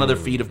that. It's just another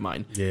feed of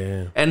mine.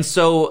 Yeah. And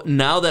so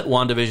now that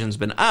WandaVision's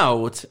been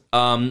out,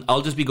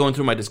 I'll just be going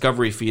through my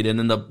Discovery feed. And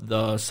then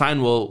the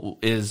sign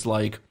is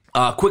like...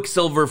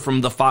 Quicksilver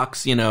from the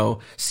Fox,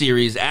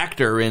 series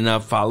actor in a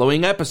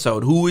following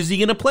episode. Who is he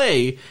going to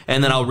play?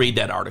 And then I'll read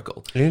that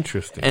article.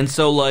 Interesting. And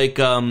so,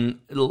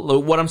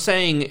 what I'm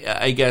saying,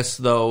 I guess,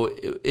 though,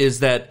 is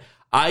that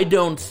I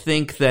don't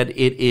think that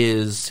it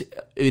is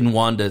in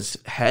Wanda's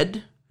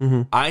head.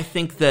 I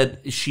think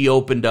that she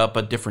opened up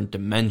a different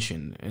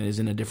dimension and is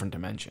in a different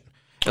dimension.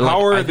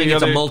 I think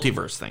it's a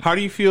multiverse thing. How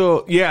do you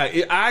feel?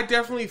 Yeah, I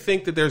definitely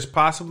think that there's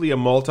possibly a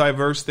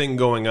multiverse thing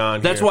going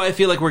on. That's why I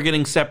feel like we're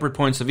getting separate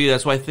points of view.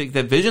 That's why I think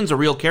that Vision's a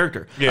real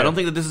character. Yeah. I don't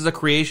think that this is a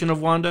creation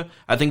of Wanda.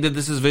 I think that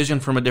this is Vision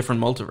from a different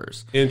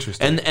multiverse.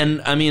 Interesting.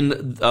 And I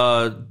mean,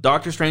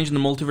 Doctor Strange in the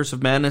Multiverse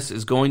of Madness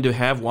is going to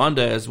have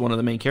Wanda as one of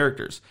the main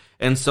characters.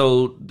 And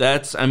so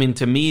that's, I mean,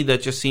 to me,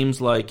 that just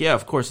seems like, yeah,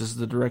 of course, this is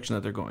the direction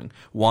that they're going.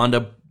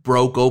 Wanda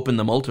broke open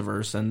the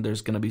multiverse, and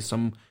there's going to be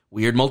some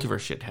weird multiverse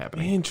shit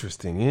happening.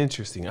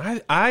 Interesting.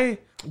 I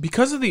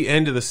because of the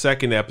end of the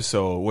second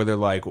episode where they're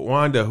like,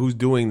 Wanda, who's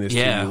doing this to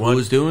you? Yeah,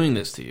 who's doing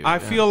this to you? I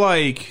feel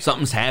like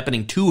something's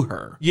happening to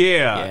her.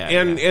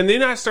 And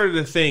then I started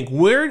to think,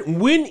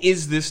 when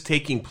is this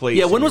taking place?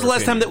 Yeah, when was the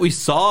last time that we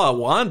saw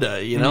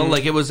Wanda? You know,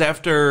 like it was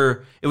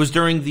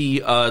during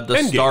the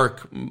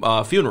Stark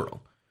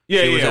funeral.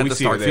 Yeah, she was at we the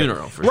see Stark her there.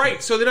 funeral. Right.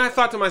 Sure. So then I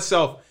thought to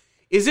myself,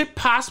 is it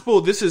possible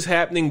this is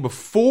happening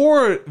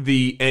before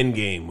the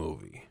Endgame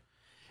movie?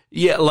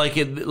 Yeah, like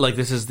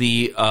this is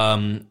the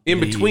in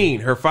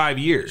between her 5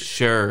 years.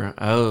 Sure.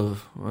 Oh,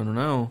 I don't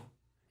know.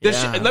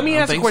 Let me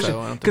ask a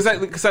question, because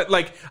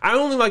I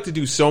only like to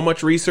do so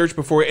much research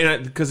before,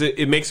 and because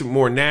it makes it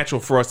more natural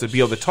for us to be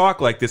able to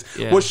talk like this.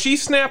 Yeah. Was she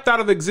snapped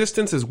out of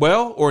existence as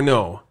well, or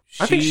no?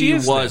 I think she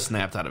was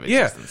snapped out of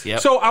existence. Yeah.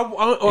 Yep. So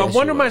I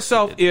wonder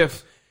myself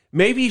if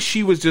maybe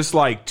she was just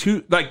like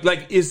too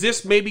is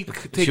this maybe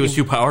she was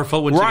too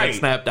powerful when she got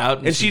snapped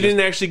out, and she didn't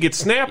actually get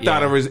snapped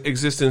out of her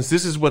existence.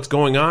 This is what's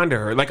going on to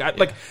her.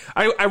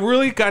 I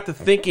really got to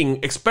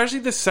thinking, especially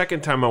the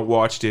second time I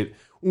watched it,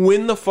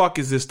 when the fuck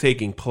is this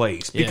taking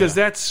place? Because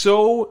that's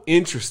so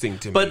interesting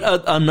to me.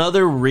 But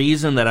another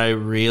reason that I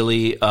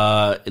really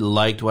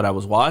liked what I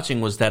was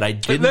watching was that I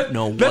didn't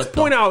know what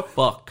the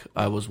fuck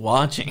I was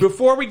watching.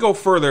 Before we go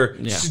further,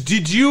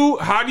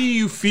 how do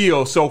you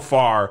feel so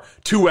far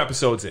 2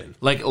 episodes in?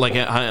 Like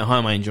how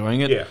am I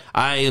enjoying it? Yeah.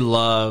 I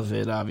love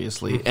it,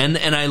 obviously. And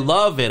I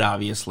love it,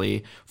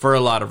 obviously, for a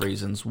lot of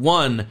reasons.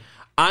 One,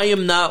 I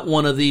am not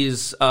one of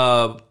these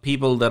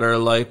people that are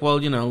like, well,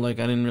 I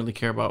didn't really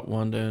care about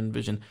Wanda and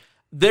Vision.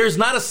 There's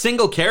not a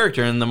single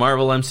character in the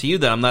Marvel MCU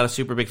that I'm not a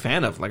super big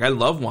fan of. Like, I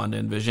love Wanda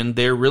and Vision.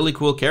 They're really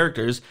cool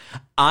characters.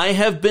 I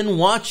have been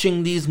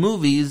watching these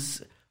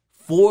movies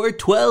for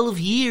 12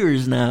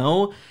 years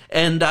now,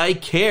 and I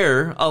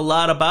care a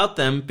lot about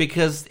them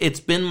because it's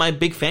been my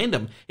big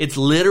fandom. It's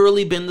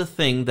literally been the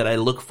thing that I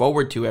look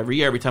forward to every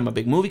year. Every time a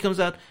big movie comes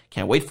out,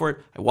 can't wait for it.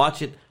 I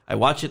watch it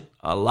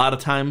a lot of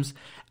times.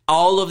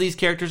 All of these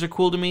characters are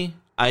cool to me.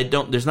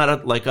 There's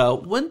not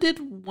when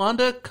did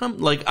Wanda come?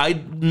 Like, I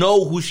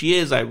know who she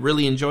is. I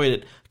really enjoyed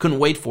it. Couldn't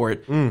wait for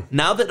it.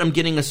 Now that I'm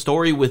getting a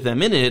story with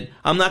them in it,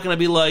 I'm not going to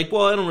be like,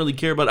 well, I don't really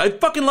care about it. I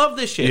fucking love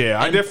this shit.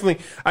 Yeah, I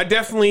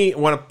definitely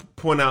want to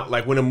point out,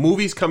 like, when a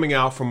movie's coming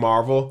out from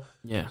Marvel,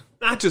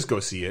 not just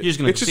go see it. It's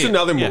just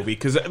another movie.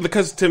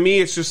 Because to me,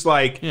 it's just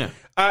like,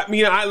 I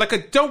mean,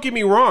 don't get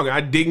me wrong.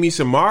 I dig me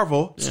some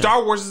Marvel. Yeah.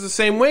 Star Wars is the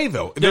same way,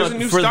 though. There's a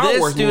new Star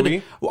Wars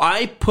movie.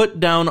 I put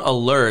down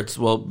alerts.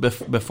 Well,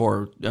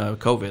 before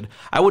COVID,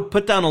 I would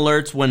put down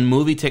alerts when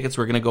movie tickets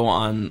were going to go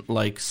on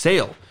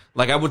sale.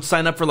 Like, I would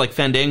sign up for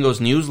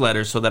Fandango's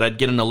newsletter so that I'd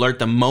get an alert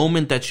the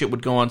moment that shit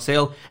would go on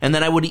sale, and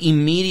then I would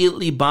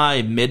immediately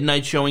buy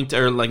midnight showing,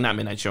 not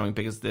midnight showing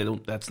because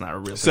that's not a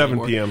real thing 7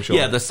 anymore. p.m. showing.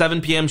 Yeah, the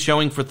 7 p.m.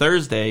 showing for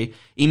Thursday,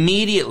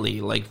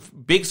 immediately,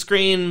 big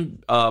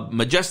screen,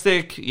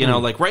 majestic,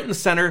 right in the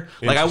center.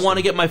 I want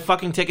to get my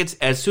fucking tickets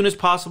as soon as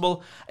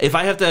possible. If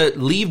I have to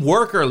leave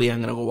work early, I'm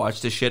going to go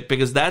watch this shit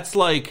because that's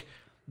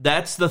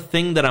the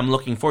thing that I'm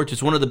looking forward to.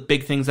 It's one of the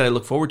big things that I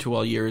look forward to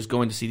all year is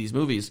going to see these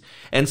movies.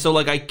 And so,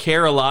 I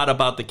care a lot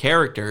about the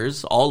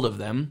characters, all of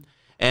them.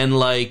 And,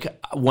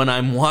 when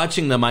I'm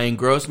watching them, I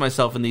engross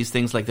myself in these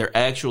things like they're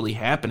actually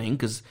happening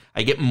because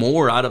I get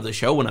more out of the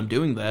show when I'm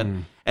doing that.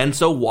 And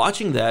so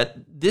watching that,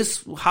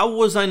 how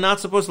was I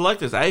not supposed to like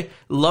this? I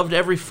loved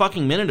every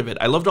fucking minute of it.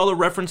 I loved all the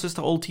references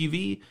to old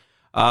TV.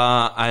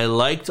 I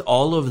liked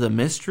all of the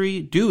mystery.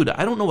 Dude,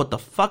 I don't know what the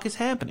fuck is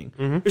happening.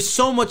 There's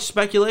so much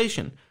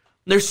speculation.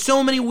 There's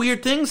so many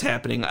weird things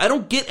happening. I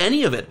don't get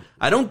any of it.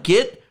 I don't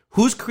get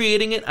who's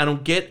creating it. I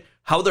don't get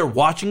how they're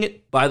watching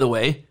it. By the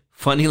way,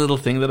 funny little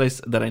thing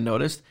that I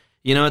noticed.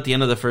 at the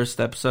end of the first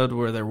episode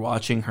where they're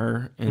watching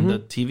her in the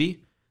TV?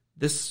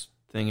 This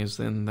thing is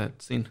in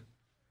that scene.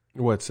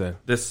 What's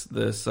that? The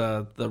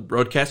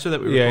roadcaster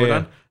that we record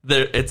on.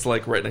 It's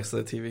right next to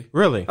the TV.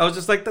 Really? I was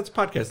just like, that's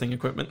podcasting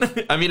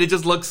equipment. I mean, it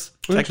just looks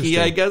techie,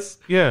 I guess.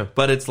 Yeah.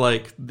 But it's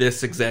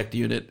this exact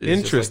unit is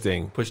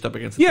interesting. Just, pushed up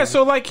against the TV.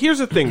 So here's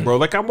the thing,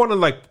 bro. I want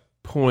to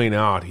point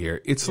out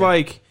here. It's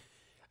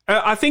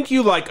I think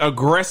you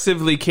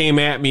aggressively came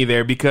at me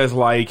there because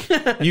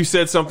you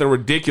said something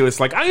ridiculous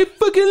I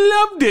fucking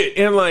loved it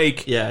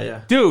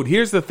and dude,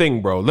 here's the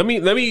thing, bro. Let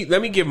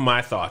me give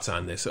my thoughts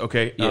on this,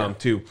 okay?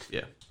 Too.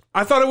 Yeah.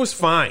 I thought it was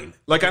fine.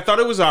 I thought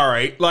it was all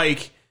right.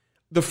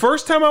 the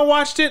first time I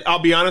watched it, I'll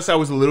be honest, I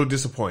was a little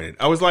disappointed.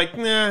 I was like,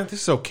 nah,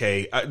 this is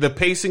okay. The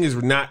pacing is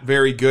not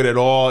very good at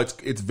all.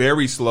 It's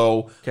very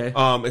slow. Okay.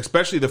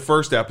 Especially the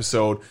first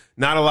episode.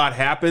 Not a lot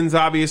happens,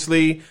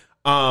 obviously.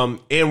 And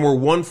we're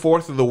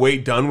 1/4 of the way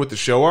done with the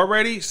show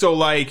already. So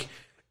like,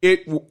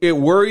 it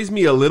worries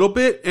me a little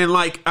bit. And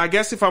like, I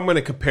guess if I'm going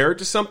to compare it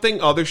to something,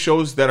 other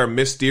shows that are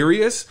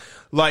mysterious,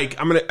 like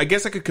I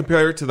guess I could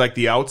compare it to like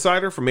The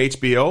Outsider from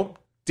HBO.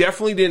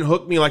 Definitely didn't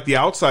hook me like The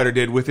Outsider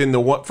did within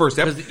the first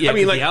episode. Yeah, I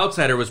mean, like, The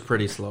Outsider was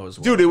pretty slow as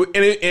well. Dude,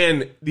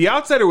 and The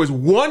Outsider was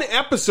one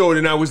episode,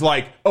 and I was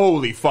like,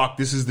 holy fuck,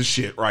 this is the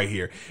shit right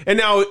here. And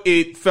now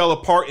it fell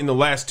apart in the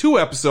last 2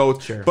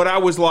 episodes, Sure. But I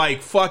was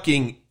like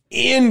fucking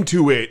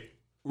into it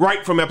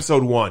right from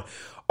episode 1.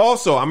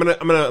 Also, I'm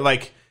gonna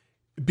like,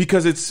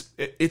 because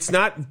it's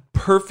not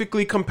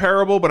perfectly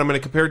comparable, but I'm gonna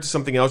compare it to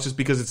something else just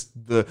because it's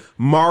the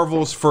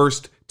Marvel's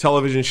first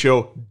television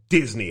show,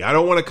 Disney. I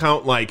don't want to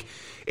count like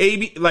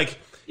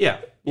Yeah.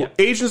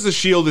 Agents of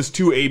S.H.I.E.L.D. is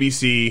to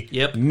ABC.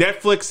 Yep.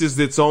 Netflix is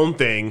its own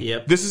thing.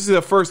 Yep. This is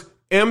the first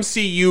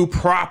MCU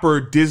proper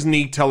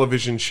Disney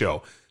television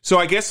show. So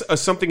I guess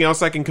something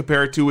else I can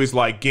compare it to is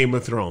like Game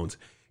of Thrones.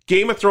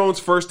 Game of Thrones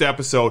first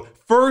episode.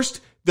 First,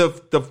 the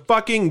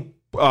fucking,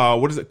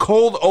 what is it?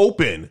 Cold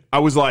open. I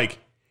was like,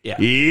 Yeah.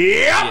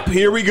 Yep,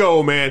 here we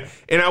go, man.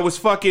 And I was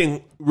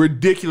fucking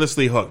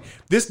ridiculously hooked.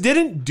 This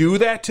didn't do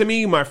that to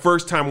me my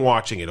first time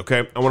watching it,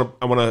 okay? I want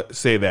to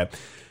say that.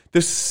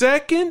 The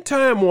second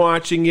time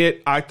watching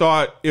it, I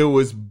thought it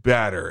was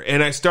better.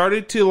 And I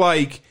started to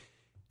like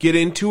get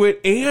into it,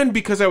 and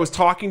because I was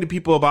talking to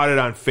people about it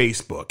on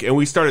Facebook, and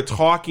we started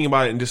talking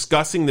about it and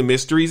discussing the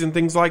mysteries and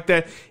things like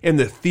that and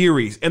the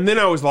theories. And then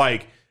I was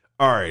like,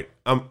 all right,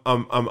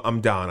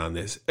 I'm down on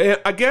this.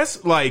 And I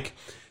guess like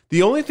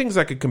the only things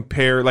I could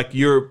compare, like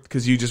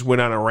because you just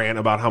went on a rant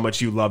about how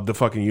much you love the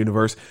fucking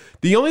universe.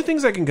 The only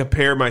things I can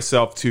compare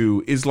myself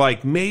to is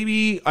like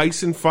maybe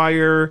Ice and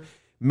Fire,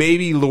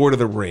 maybe Lord of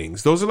the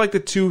Rings. Those are like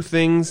the 2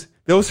 things.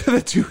 Those are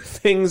the 2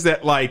 things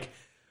that like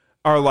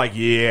are like,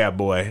 yeah,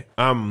 boy,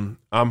 I'm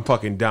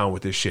fucking down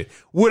with this shit.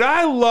 Would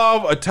I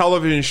love a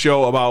television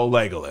show about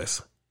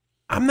Legolas?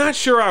 I'm not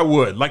sure I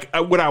would. Like,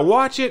 would I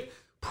watch it?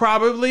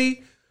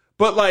 Probably.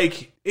 But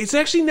like, it's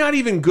actually not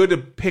even good to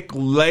pick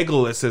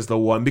Legolas as the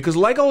one, because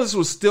Legolas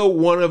was still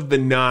one of the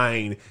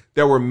 9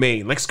 that were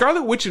main. Like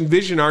Scarlet Witch and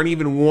Vision aren't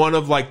even one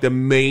of like the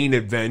main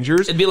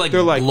Avengers. It'd be like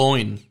they're like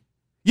glowing.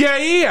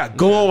 Yeah,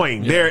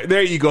 glowing. Yeah.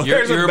 There you go.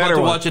 You're about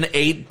to watch an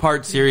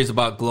 8-part series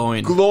about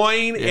glowing.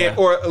 Glowing,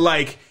 or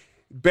like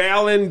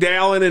Balin,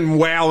 Dallin, and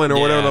Wallin, or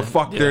whatever the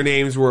fuck their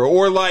names were,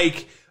 or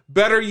like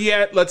better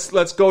yet,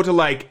 let's go to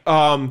like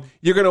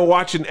you're gonna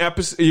watch an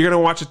episode. You're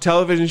gonna watch a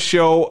television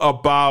show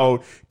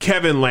about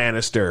Kevin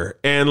Lannister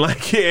and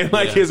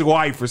his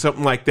wife or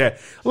something like that.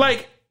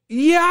 Like,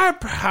 yeah,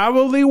 I'd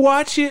probably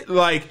watch it.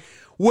 Like,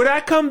 would I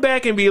come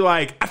back and be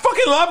like, I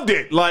fucking loved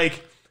it?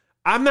 Like,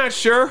 I'm not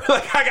sure.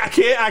 Like,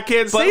 I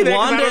can't say that. But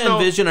Wanda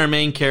and Vision are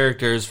main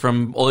characters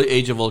from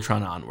Age of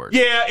Ultron onward.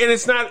 Yeah, and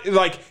it's not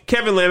like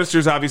Kevin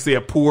Lannister's obviously a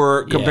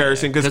poor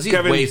comparison because he's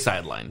way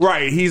sidelined.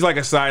 Right, he's like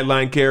a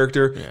sideline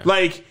character. Yeah.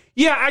 Like,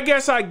 yeah, I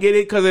guess I get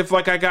it, because if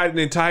like I got an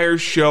entire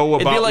show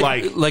about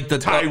like the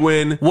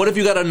Tywin. What if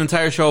you got an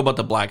entire show about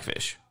the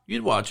Blackfish?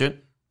 You'd watch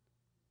it.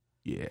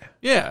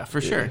 Yeah,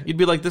 for sure. You'd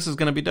be like, this is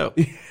gonna be dope.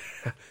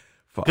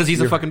 Because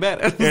he's a fucking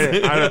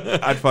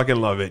badass. I'd fucking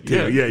love it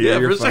too. Yeah,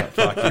 you're fine.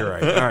 Fuck, you're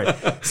right. All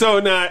right. So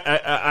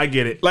I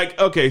get it. Like,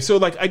 okay, so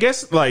like I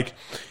guess like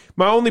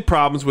my only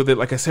problems with it,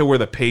 like I said, were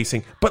the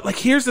pacing. But like,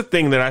 here's the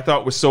thing that I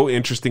thought was so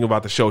interesting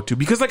about the show too,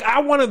 because like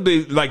I want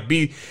to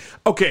be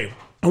okay.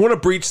 I want to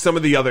breach some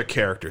of the other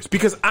characters,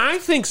 because I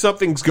think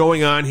something's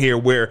going on here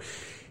where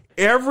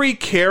every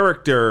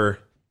character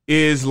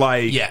is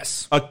like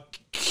a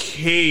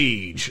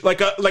cage,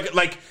 like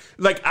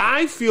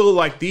I feel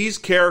like these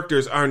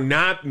characters are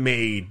not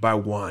made by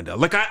Wanda.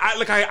 Like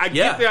I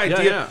get the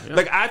idea. Yeah.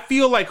 Like I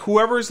feel like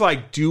whoever's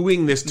like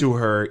doing this to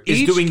her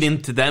is doing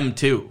it to them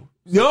too.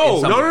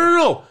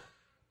 No.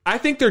 I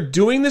think they're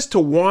doing this to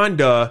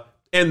Wanda,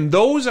 and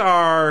those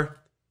are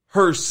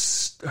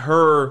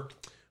her.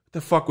 What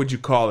the fuck would you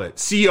call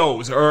it?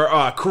 COs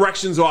or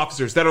corrections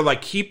officers that are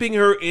like keeping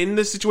her in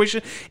this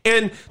situation.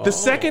 And the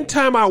second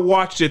time I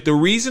watched it, the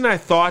reason I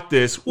thought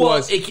this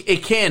was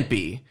it can't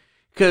be.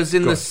 Because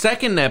in the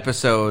second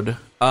episode,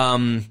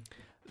 the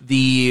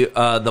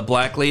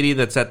black lady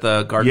that's at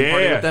the garden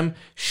party with them,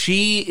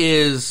 she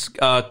is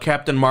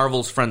Captain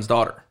Marvel's friend's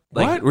daughter.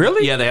 Like, what?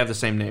 Really? Yeah, they have the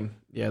same name.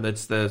 Yeah,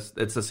 it's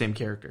the same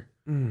character.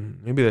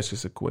 Maybe that's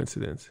just a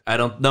coincidence. I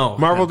don't know.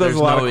 Marvel does a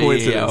lot of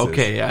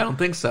coincidences. I don't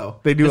think so.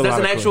 They do. That's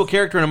an actual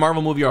character in a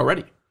Marvel movie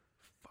already.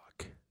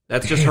 Fuck.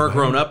 That's just her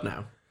grown up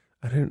now.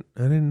 I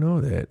didn't know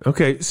that.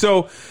 Okay,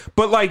 so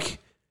but like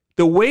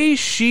the way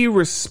she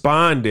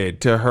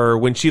responded to her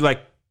when she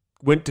like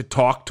went to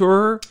talk to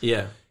her,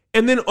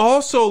 and then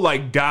also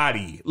like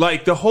Dottie,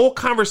 like the whole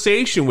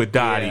conversation with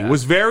Dottie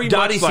was very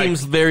Dottie much like,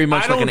 seems very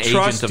much like an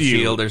agent of you.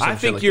 S.H.I.E.L.D. or something. I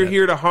think you're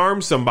here to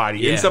harm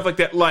somebody and stuff like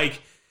that.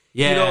 Like,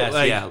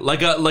 Yeah,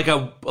 like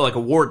a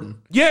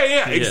warden.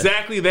 Yeah,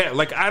 exactly that.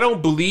 Like, I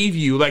don't believe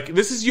you. Like,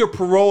 this is your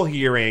parole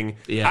hearing.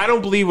 Yeah. I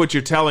don't believe what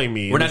you're telling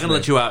me. We're not going to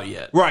let you out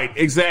yet. Right,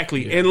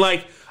 exactly. Yeah. And,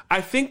 like,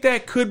 I think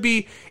that could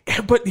be...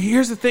 But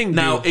here's the thing,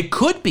 now, dude. it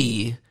could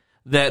be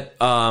that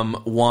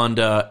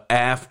Wanda,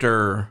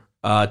 after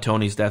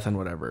Tony's death and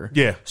whatever,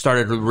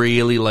 started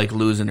really, like,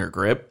 losing her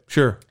grip.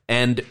 Sure.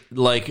 And,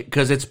 like,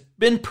 because it's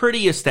been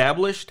pretty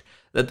established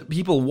that the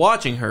people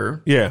watching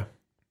her... Yeah.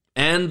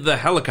 And the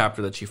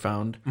helicopter that she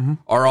found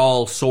are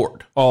all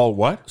SWORD. All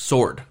what?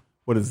 SWORD.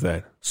 What is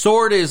that?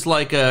 SWORD is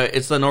like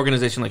it's an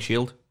organization like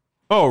S.H.I.E.L.D.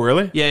 Oh,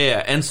 really?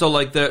 Yeah. And so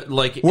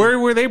where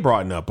were they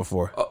brought up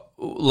before?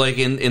 Like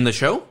in the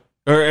show?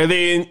 Or are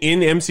they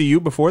in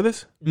MCU before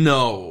this?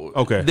 No.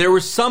 Okay. There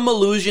was some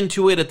allusion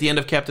to it at the end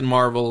of Captain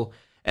Marvel,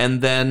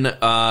 and then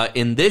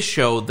in this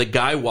show, the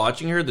guy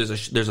watching her, there's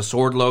a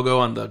SWORD logo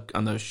on the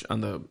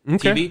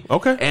TV.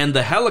 Okay. And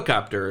the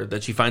helicopter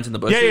that she finds in the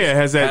bushes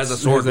has a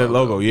SWORD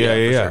logo.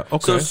 Yeah. Sure.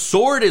 Okay. So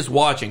SWORD is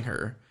watching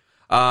her,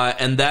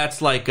 and that's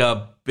like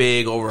a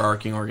big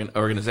overarching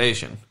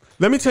organization.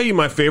 Let me tell you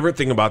my favorite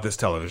thing about this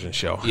television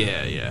show.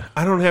 Yeah.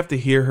 I don't have to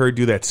hear her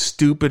do that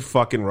stupid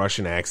fucking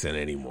Russian accent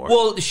anymore.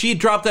 Well, she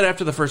dropped that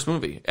after the first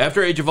movie.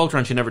 After Age of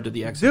Ultron, she never did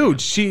the accent.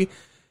 Dude, she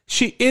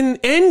in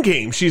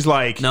Endgame, she's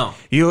like, no,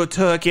 you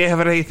took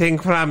everything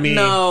from me.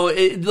 No,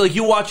 like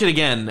you watch it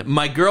again.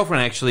 My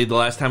girlfriend actually, the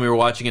last time we were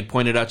watching it,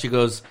 pointed out, she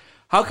goes,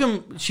 how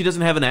come she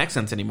doesn't have an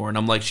accent anymore? And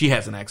I'm like, she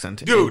has an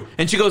accent. Dude.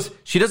 And she goes,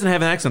 she doesn't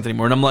have an accent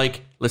anymore. And I'm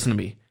like, listen to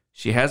me.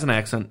 She has an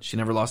accent. She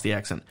never lost the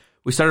accent.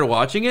 We started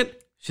watching it.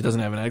 She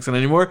doesn't have an accent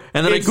anymore.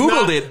 And then I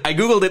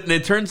Googled it, and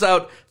it turns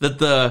out that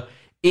the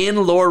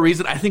in-lore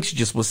reason, I think she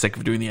just was sick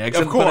of doing the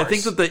accent. Of course. But I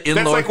think that the in-lore...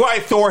 That's like why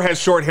Thor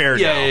has short hair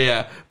now.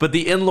 Yeah. But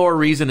the in-lore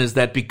reason is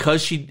that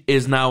because she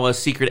is now a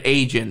secret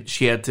agent,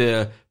 she had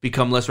to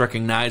become less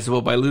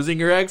recognizable by losing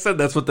her accent.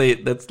 That's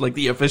like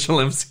the official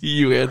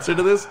MCU answer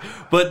to this.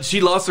 But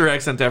she lost her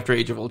accent after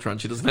Age of Ultron.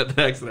 She doesn't have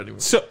the accent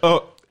anymore. So,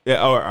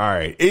 all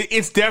right.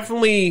 It's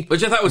definitely...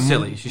 Which I thought was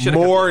silly. She should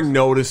have more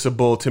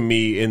noticeable to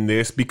me in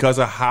this because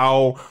of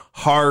how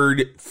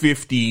hard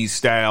 50s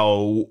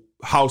style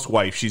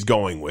housewife she's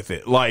going with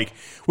it. Like,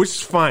 which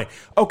is fine.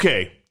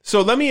 Okay,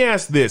 so let me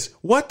ask this.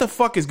 What the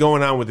fuck is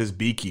going on with this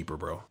beekeeper,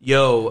 bro?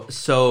 Yo,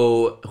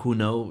 so who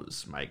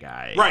knows, my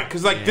guy? Right,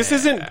 because this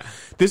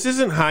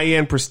isn't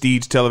high-end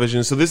prestige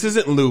television, so this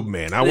isn't Lube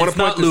Man. I want to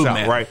point this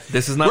out, right?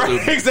 This is not Lube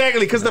Man.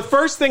 Exactly, because the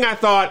first thing I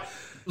thought...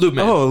 Lube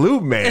Man. Oh,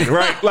 Lube Man,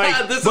 right?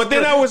 Like, but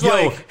then I was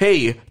like,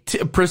 "Hey,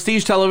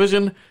 prestige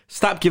television,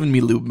 stop giving me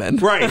Lube Men."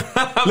 Right,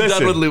 I'm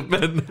done with Lube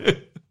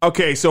Men.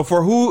 Okay, so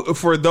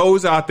for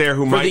those out there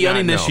who might not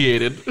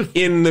uninitiated know,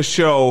 in the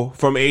show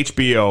from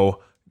HBO,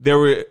 there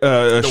were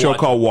a show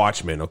called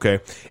Watchmen. Okay,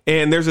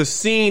 and there's a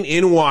scene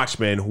in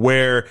Watchmen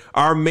where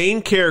our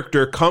main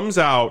character comes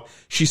out.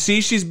 She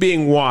sees she's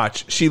being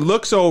watched. She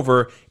looks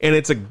over, and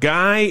it's a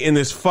guy in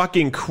this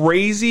fucking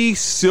crazy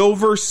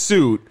silver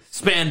suit.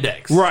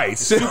 Spandex. Right.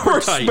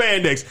 Silver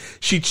spandex.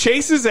 She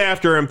chases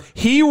after him.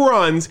 He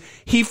runs.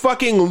 He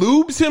fucking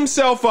lubes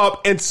himself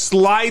up and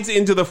slides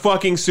into the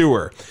fucking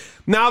sewer.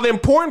 Now, the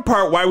important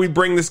part why we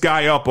bring this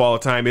guy up all the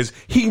time is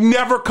he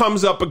never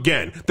comes up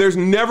again. There's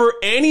never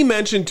any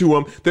mention to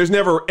him. There's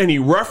never any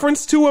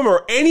reference to him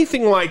or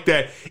anything like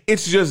that.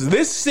 It's just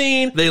this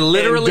scene. They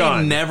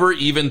literally never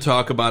even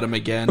talk about him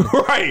again.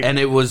 Right. And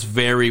it was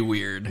very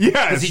weird. Yes.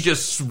 Because he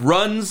just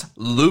runs,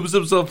 lubes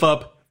himself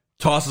up,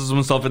 tosses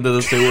himself into the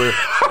sewer,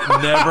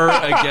 never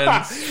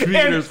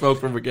again spoke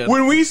from again.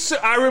 When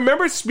I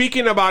remember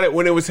speaking about it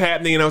when it was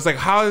happening, and I was like,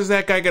 "How is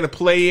that guy going to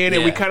play in?"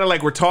 And we kind of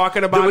like were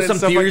talking about it. There was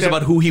some theories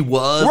about who he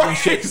was, right? And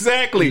shit.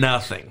 Exactly,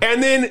 nothing.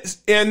 And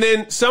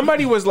then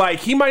somebody was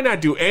like, "He might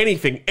not do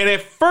anything." And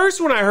at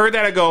first, when I heard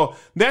that, I go,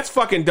 "That's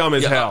fucking dumb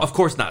as hell." Of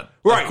course not.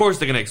 Right? Of course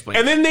they're going to explain.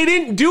 And then they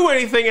didn't do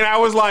anything, and I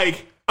was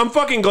like, I'm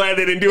fucking glad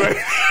they didn't do it.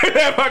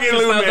 That fucking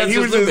Lube Man. He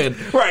was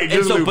just right.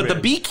 Just so, but the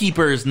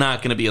beekeeper is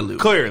not going to be a Lube.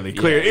 Clearly.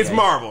 It's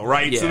Marvel,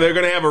 right? So they're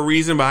going to have a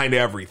reason behind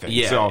everything.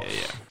 So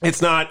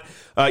it's not.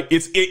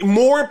 It's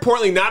more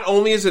importantly, not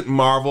only is it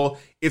Marvel,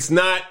 it's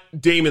not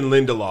Damon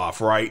Lindelof,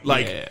 right?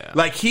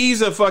 Like he's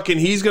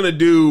he's going to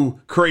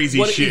do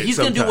crazy shit. He's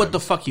going to do what the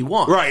fuck he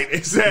wants, right?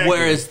 Exactly.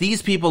 Whereas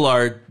these people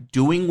are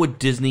doing what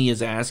Disney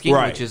is asking,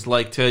 which is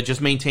like to just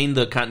maintain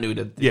the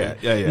continuity.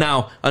 Yeah.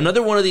 Now,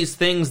 another one of these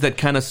things that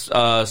kind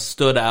of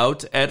stood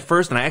out at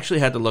first, and I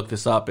actually had to look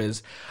this up,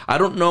 is I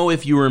don't know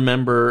if you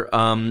remember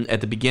at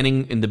the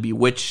beginning in the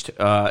Bewitched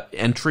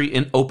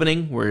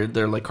opening where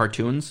they're like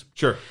cartoons.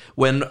 Sure.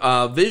 When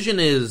Vision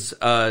is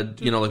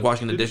like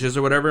washing the dishes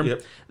or whatever.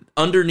 Yep.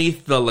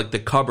 Underneath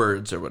the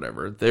cupboards or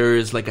whatever, there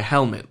is like a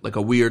helmet, like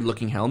a weird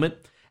looking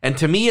helmet. And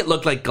to me, it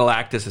looked like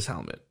Galactus'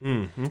 helmet.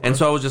 Okay. And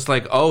so I was just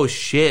like, oh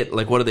shit,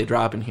 like what are they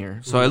dropping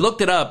here? So I looked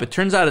it up. It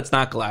turns out it's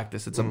not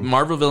Galactus. It's a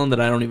Marvel villain that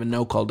I don't even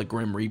know called the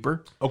Grim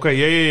Reaper.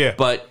 Okay, yeah.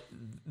 But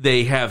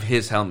they have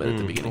his helmet at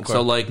the beginning. Okay.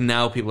 So like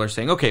now people are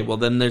saying, okay, well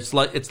then it's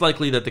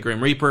likely that the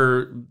Grim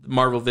Reaper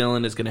Marvel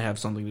villain is going to have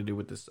something to do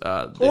with this.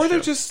 Or they're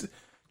just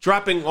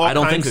dropping all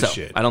kinds of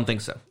shit. I don't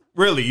think so.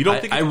 Really? You don't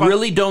think I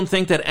really don't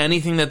think that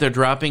anything that they're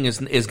dropping is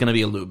going to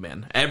be a lube,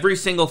 man. Every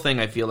single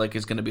thing I feel like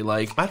is going to be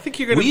like, I think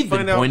you're going to we've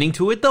been pointing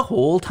to it the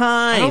whole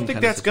time. I don't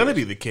think that's going to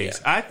be the case.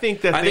 Yeah. I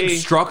think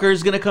Strucker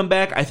is going to come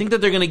back. I think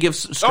that they're going to give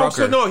Strucker. Oh,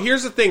 so no,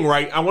 here's the thing,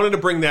 right? I wanted to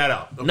bring that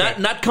up. Okay.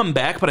 Not come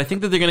back, but I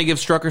think that they're going to give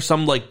Strucker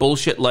some like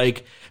bullshit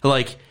like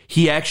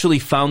he actually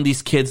found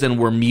these kids and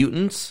were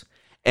mutants.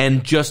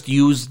 And just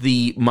use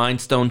the Mind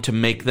Stone to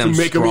make them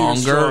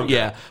stronger.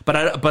 Yeah,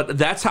 but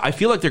that's how I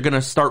feel like they're going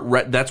to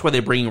start. That's why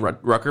they're bringing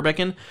Strucker back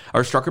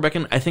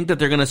in. I think that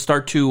they're going to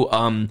start to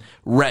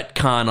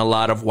retcon a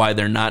lot of why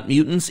they're not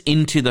mutants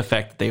into the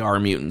fact that they are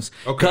mutants.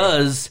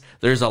 Because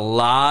there's a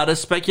lot of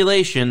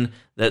speculation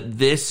that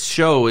this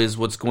show is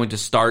what's going to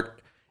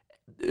start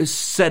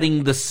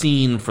setting the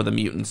scene for the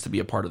mutants to be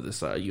a part of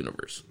this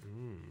universe.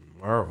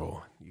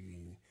 Marvel.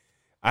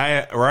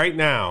 Right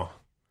now,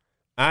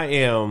 I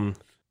am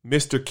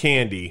Mr.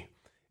 Candy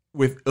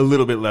with a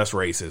little bit less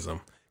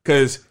racism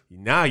because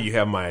now you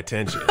have my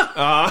attention.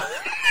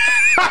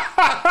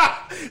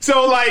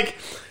 So like,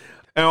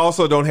 I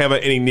also don't have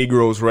any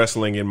Negroes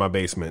wrestling in my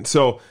basement,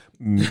 so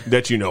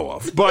that you know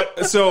of.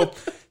 But so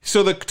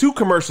the two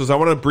commercials, I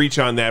want to breach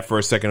on that for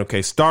a second.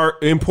 Okay,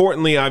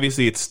 importantly,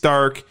 obviously, it's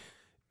Stark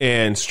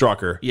and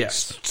Strucker.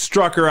 Yes,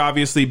 Strucker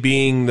obviously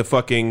being the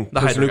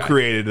person who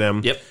created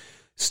them. Yep.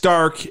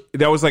 Stark,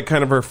 that was like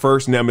kind of her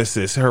first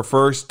nemesis, her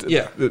first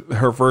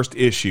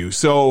issue.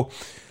 So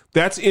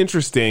that's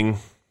interesting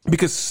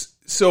because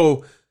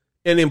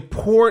and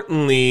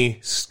importantly,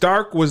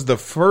 Stark was the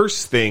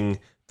first thing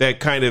that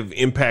kind of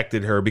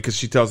impacted her because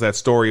she tells that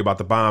story about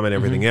the bomb and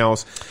everything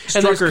else.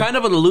 And there's kind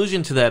of an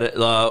allusion to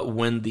that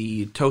when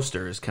the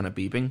toaster is kind of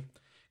beeping.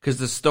 Because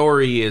the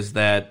story is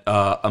that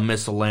a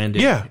missile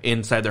landed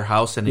inside their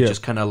house, and it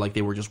just kind of like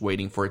they were just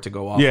waiting for it to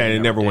go off. Yeah, and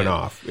it never went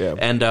off. Yeah,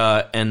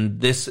 and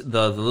this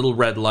the little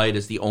red light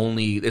is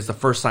the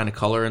first sign of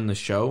color in the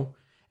show,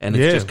 and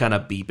it's just kind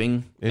of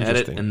beeping at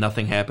it, and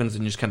nothing happens,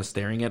 and you're just kind of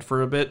staring at it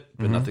for a bit,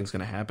 but nothing's going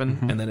to happen,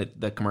 and then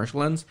the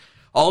commercial ends.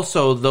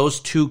 Also, those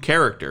two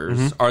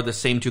characters are the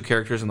same two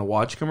characters in the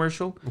Watch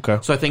commercial. Okay.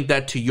 So I think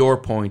that, to your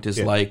point,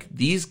 is like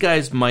these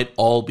guys might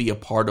all be a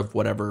part of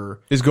whatever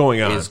is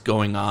going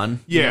on.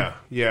 Yeah,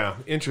 yeah.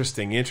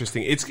 Interesting.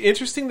 It's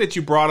interesting that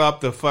you brought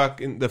up the fact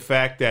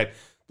that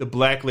the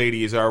black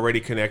lady is already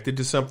connected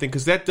to something,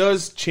 because that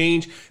does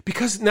change.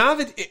 Because now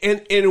that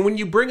and when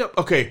you bring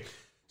up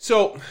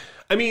so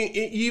I mean,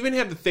 you even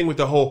have the thing with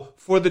the whole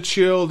for the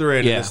children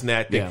and this and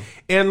that thing,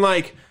 and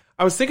like.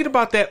 I was thinking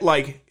about that,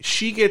 like,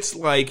 she gets,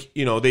 like,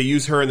 they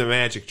use her in the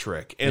magic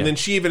trick, and then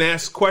she even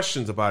asks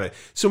questions about it.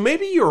 So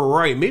maybe you're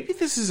right. Maybe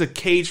this is a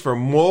cage for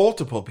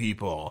multiple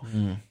people,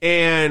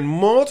 and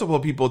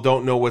multiple people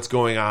don't know what's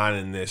going on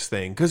in this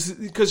thing,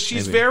 because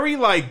she's very,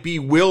 like,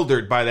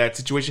 bewildered by that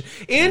situation.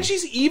 And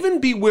she's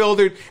even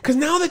bewildered, because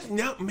now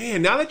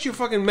that you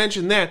fucking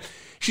mentioned that,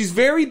 she's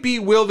very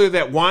bewildered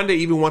that Wanda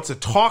even wants to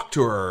talk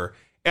to her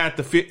at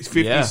the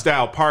 50s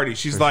style party.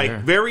 She's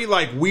very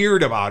like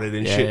weird about it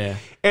and shit. Yeah.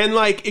 And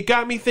like it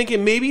got me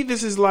thinking maybe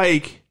this is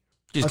like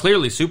she's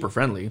clearly super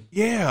friendly.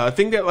 Yeah, a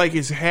thing that like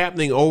is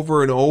happening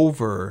over and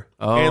over.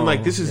 And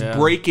like this is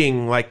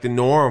breaking like the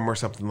norm or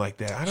something like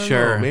that. I don't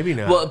know, maybe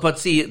not. Well, but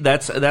see,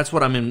 that's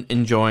what I'm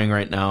enjoying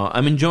right now.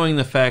 I'm enjoying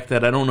the fact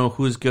that I don't know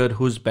who's good,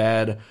 who's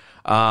bad.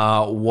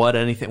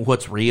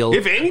 What's real,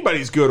 if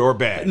anybody's good or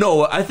bad.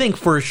 No, I think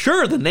for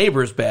sure the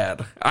neighbor's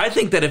bad. I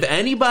think that if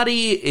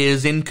anybody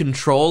is in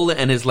control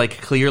and is like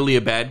clearly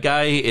a bad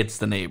guy, it's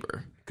the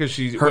neighbor. Because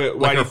she's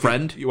her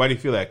friend. Why do you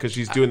feel that? Because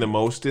she's doing the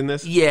most in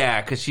this.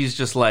 Yeah, because she's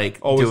just like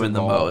always doing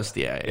involved. The most.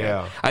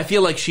 Yeah. I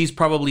feel like she's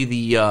probably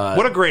the.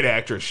 What a great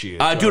actress she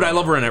is, dude! I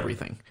love her in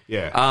everything.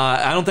 Yeah.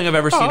 I don't think I've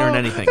ever seen her in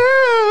anything.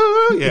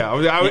 Yeah,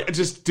 I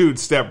just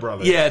Step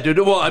Brothers. Yeah, dude.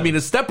 Well, I mean,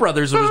 Step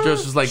Brothers was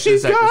just like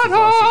she's this actress is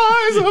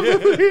awesome.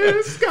 Eyes of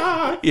the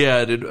sky.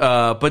 Yeah, dude.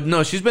 But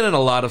no, she's been in a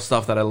lot of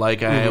stuff that I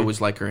like. I always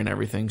like her in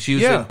everything. She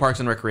was in Parks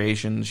and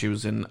Recreation. She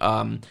was in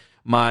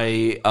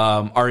my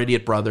Our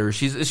Idiot Brother.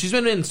 She's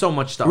been in so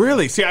much stuff.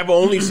 Really? See, I've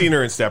only seen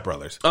her in Step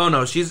Brothers. Oh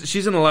no,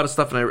 she's in a lot of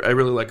stuff, and I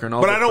really like her. And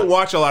all but I don't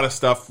watch a lot of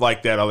stuff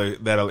like that other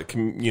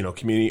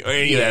Community or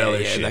any of that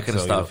other shit. That kind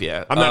of stuff.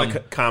 Yeah, I'm not a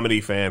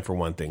comedy fan for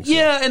one thing. So.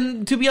 Yeah,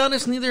 and to be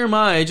honest, neither am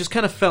I. I just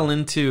kind of fell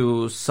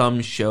into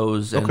some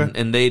shows,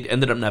 and they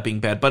ended up not being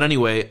bad. But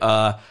anyway,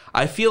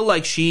 I feel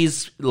like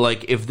she's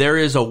like if there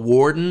is a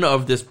warden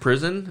of this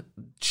prison.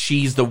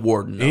 She's the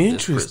warden of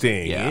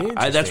Interesting. This prison.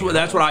 Yeah, that's what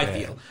I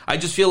feel. I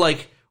just feel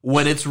like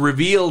when it's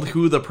revealed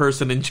who the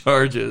person in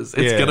charge is,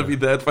 it's gonna be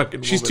that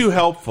fucking. She's woman. Too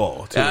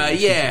helpful.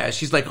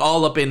 She's like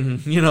all up in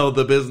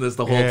the business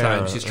the whole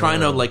time. She's trying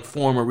to like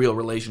form a real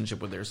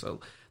relationship with her. So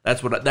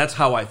that's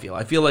how I feel.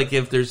 I feel like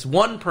if there's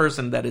one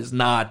person that is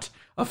not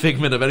a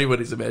figment of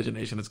anybody's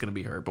imagination, it's gonna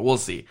be her. But we'll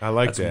see. I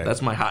like that.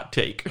 That's my hot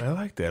take. I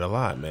like that a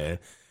lot, man.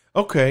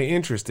 Okay,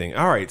 interesting.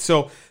 All right,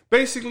 so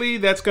basically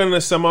that's going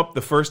to sum up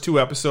the first two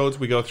episodes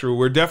we go through.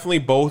 We're definitely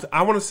both,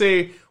 I want to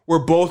say we're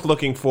both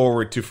looking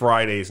forward to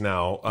Fridays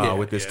now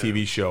with this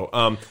TV show.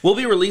 We'll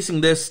be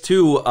releasing this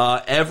too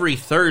every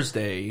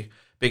Thursday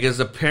Because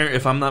apparently,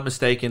 if I'm not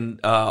mistaken,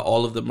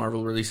 all of the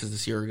Marvel releases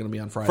this year are going to be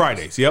on Fridays.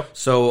 Fridays, yep.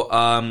 So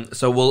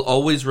we'll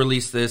always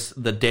release this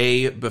the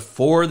day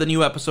before the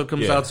new episode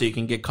comes out, so you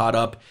can get caught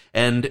up.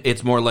 And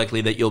it's more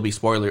likely that you'll be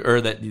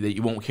that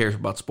you won't care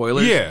about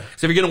spoilers. Yeah.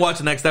 So if you're going to watch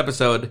the next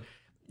episode,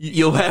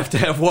 you'll have to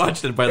have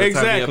watched it by the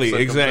time the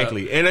episode comes out.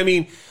 And I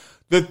mean,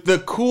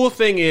 the cool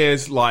thing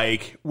is,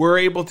 like, we're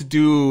able to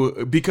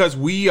do, because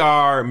we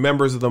are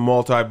members of the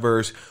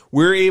multiverse,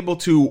 we're able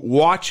to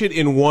watch it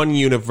in one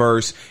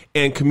universe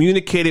and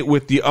communicate it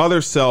with the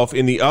other self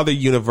in the other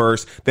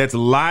universe that's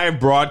live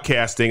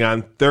broadcasting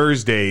on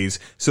Thursdays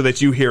so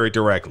that you hear it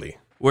directly.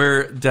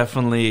 We're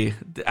definitely...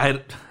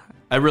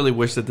 I really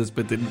wish that this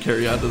bit didn't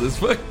carry on to this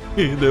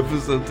fucking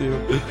episode,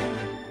 too.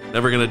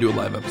 Never gonna do a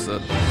live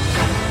episode.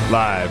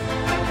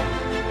 Live.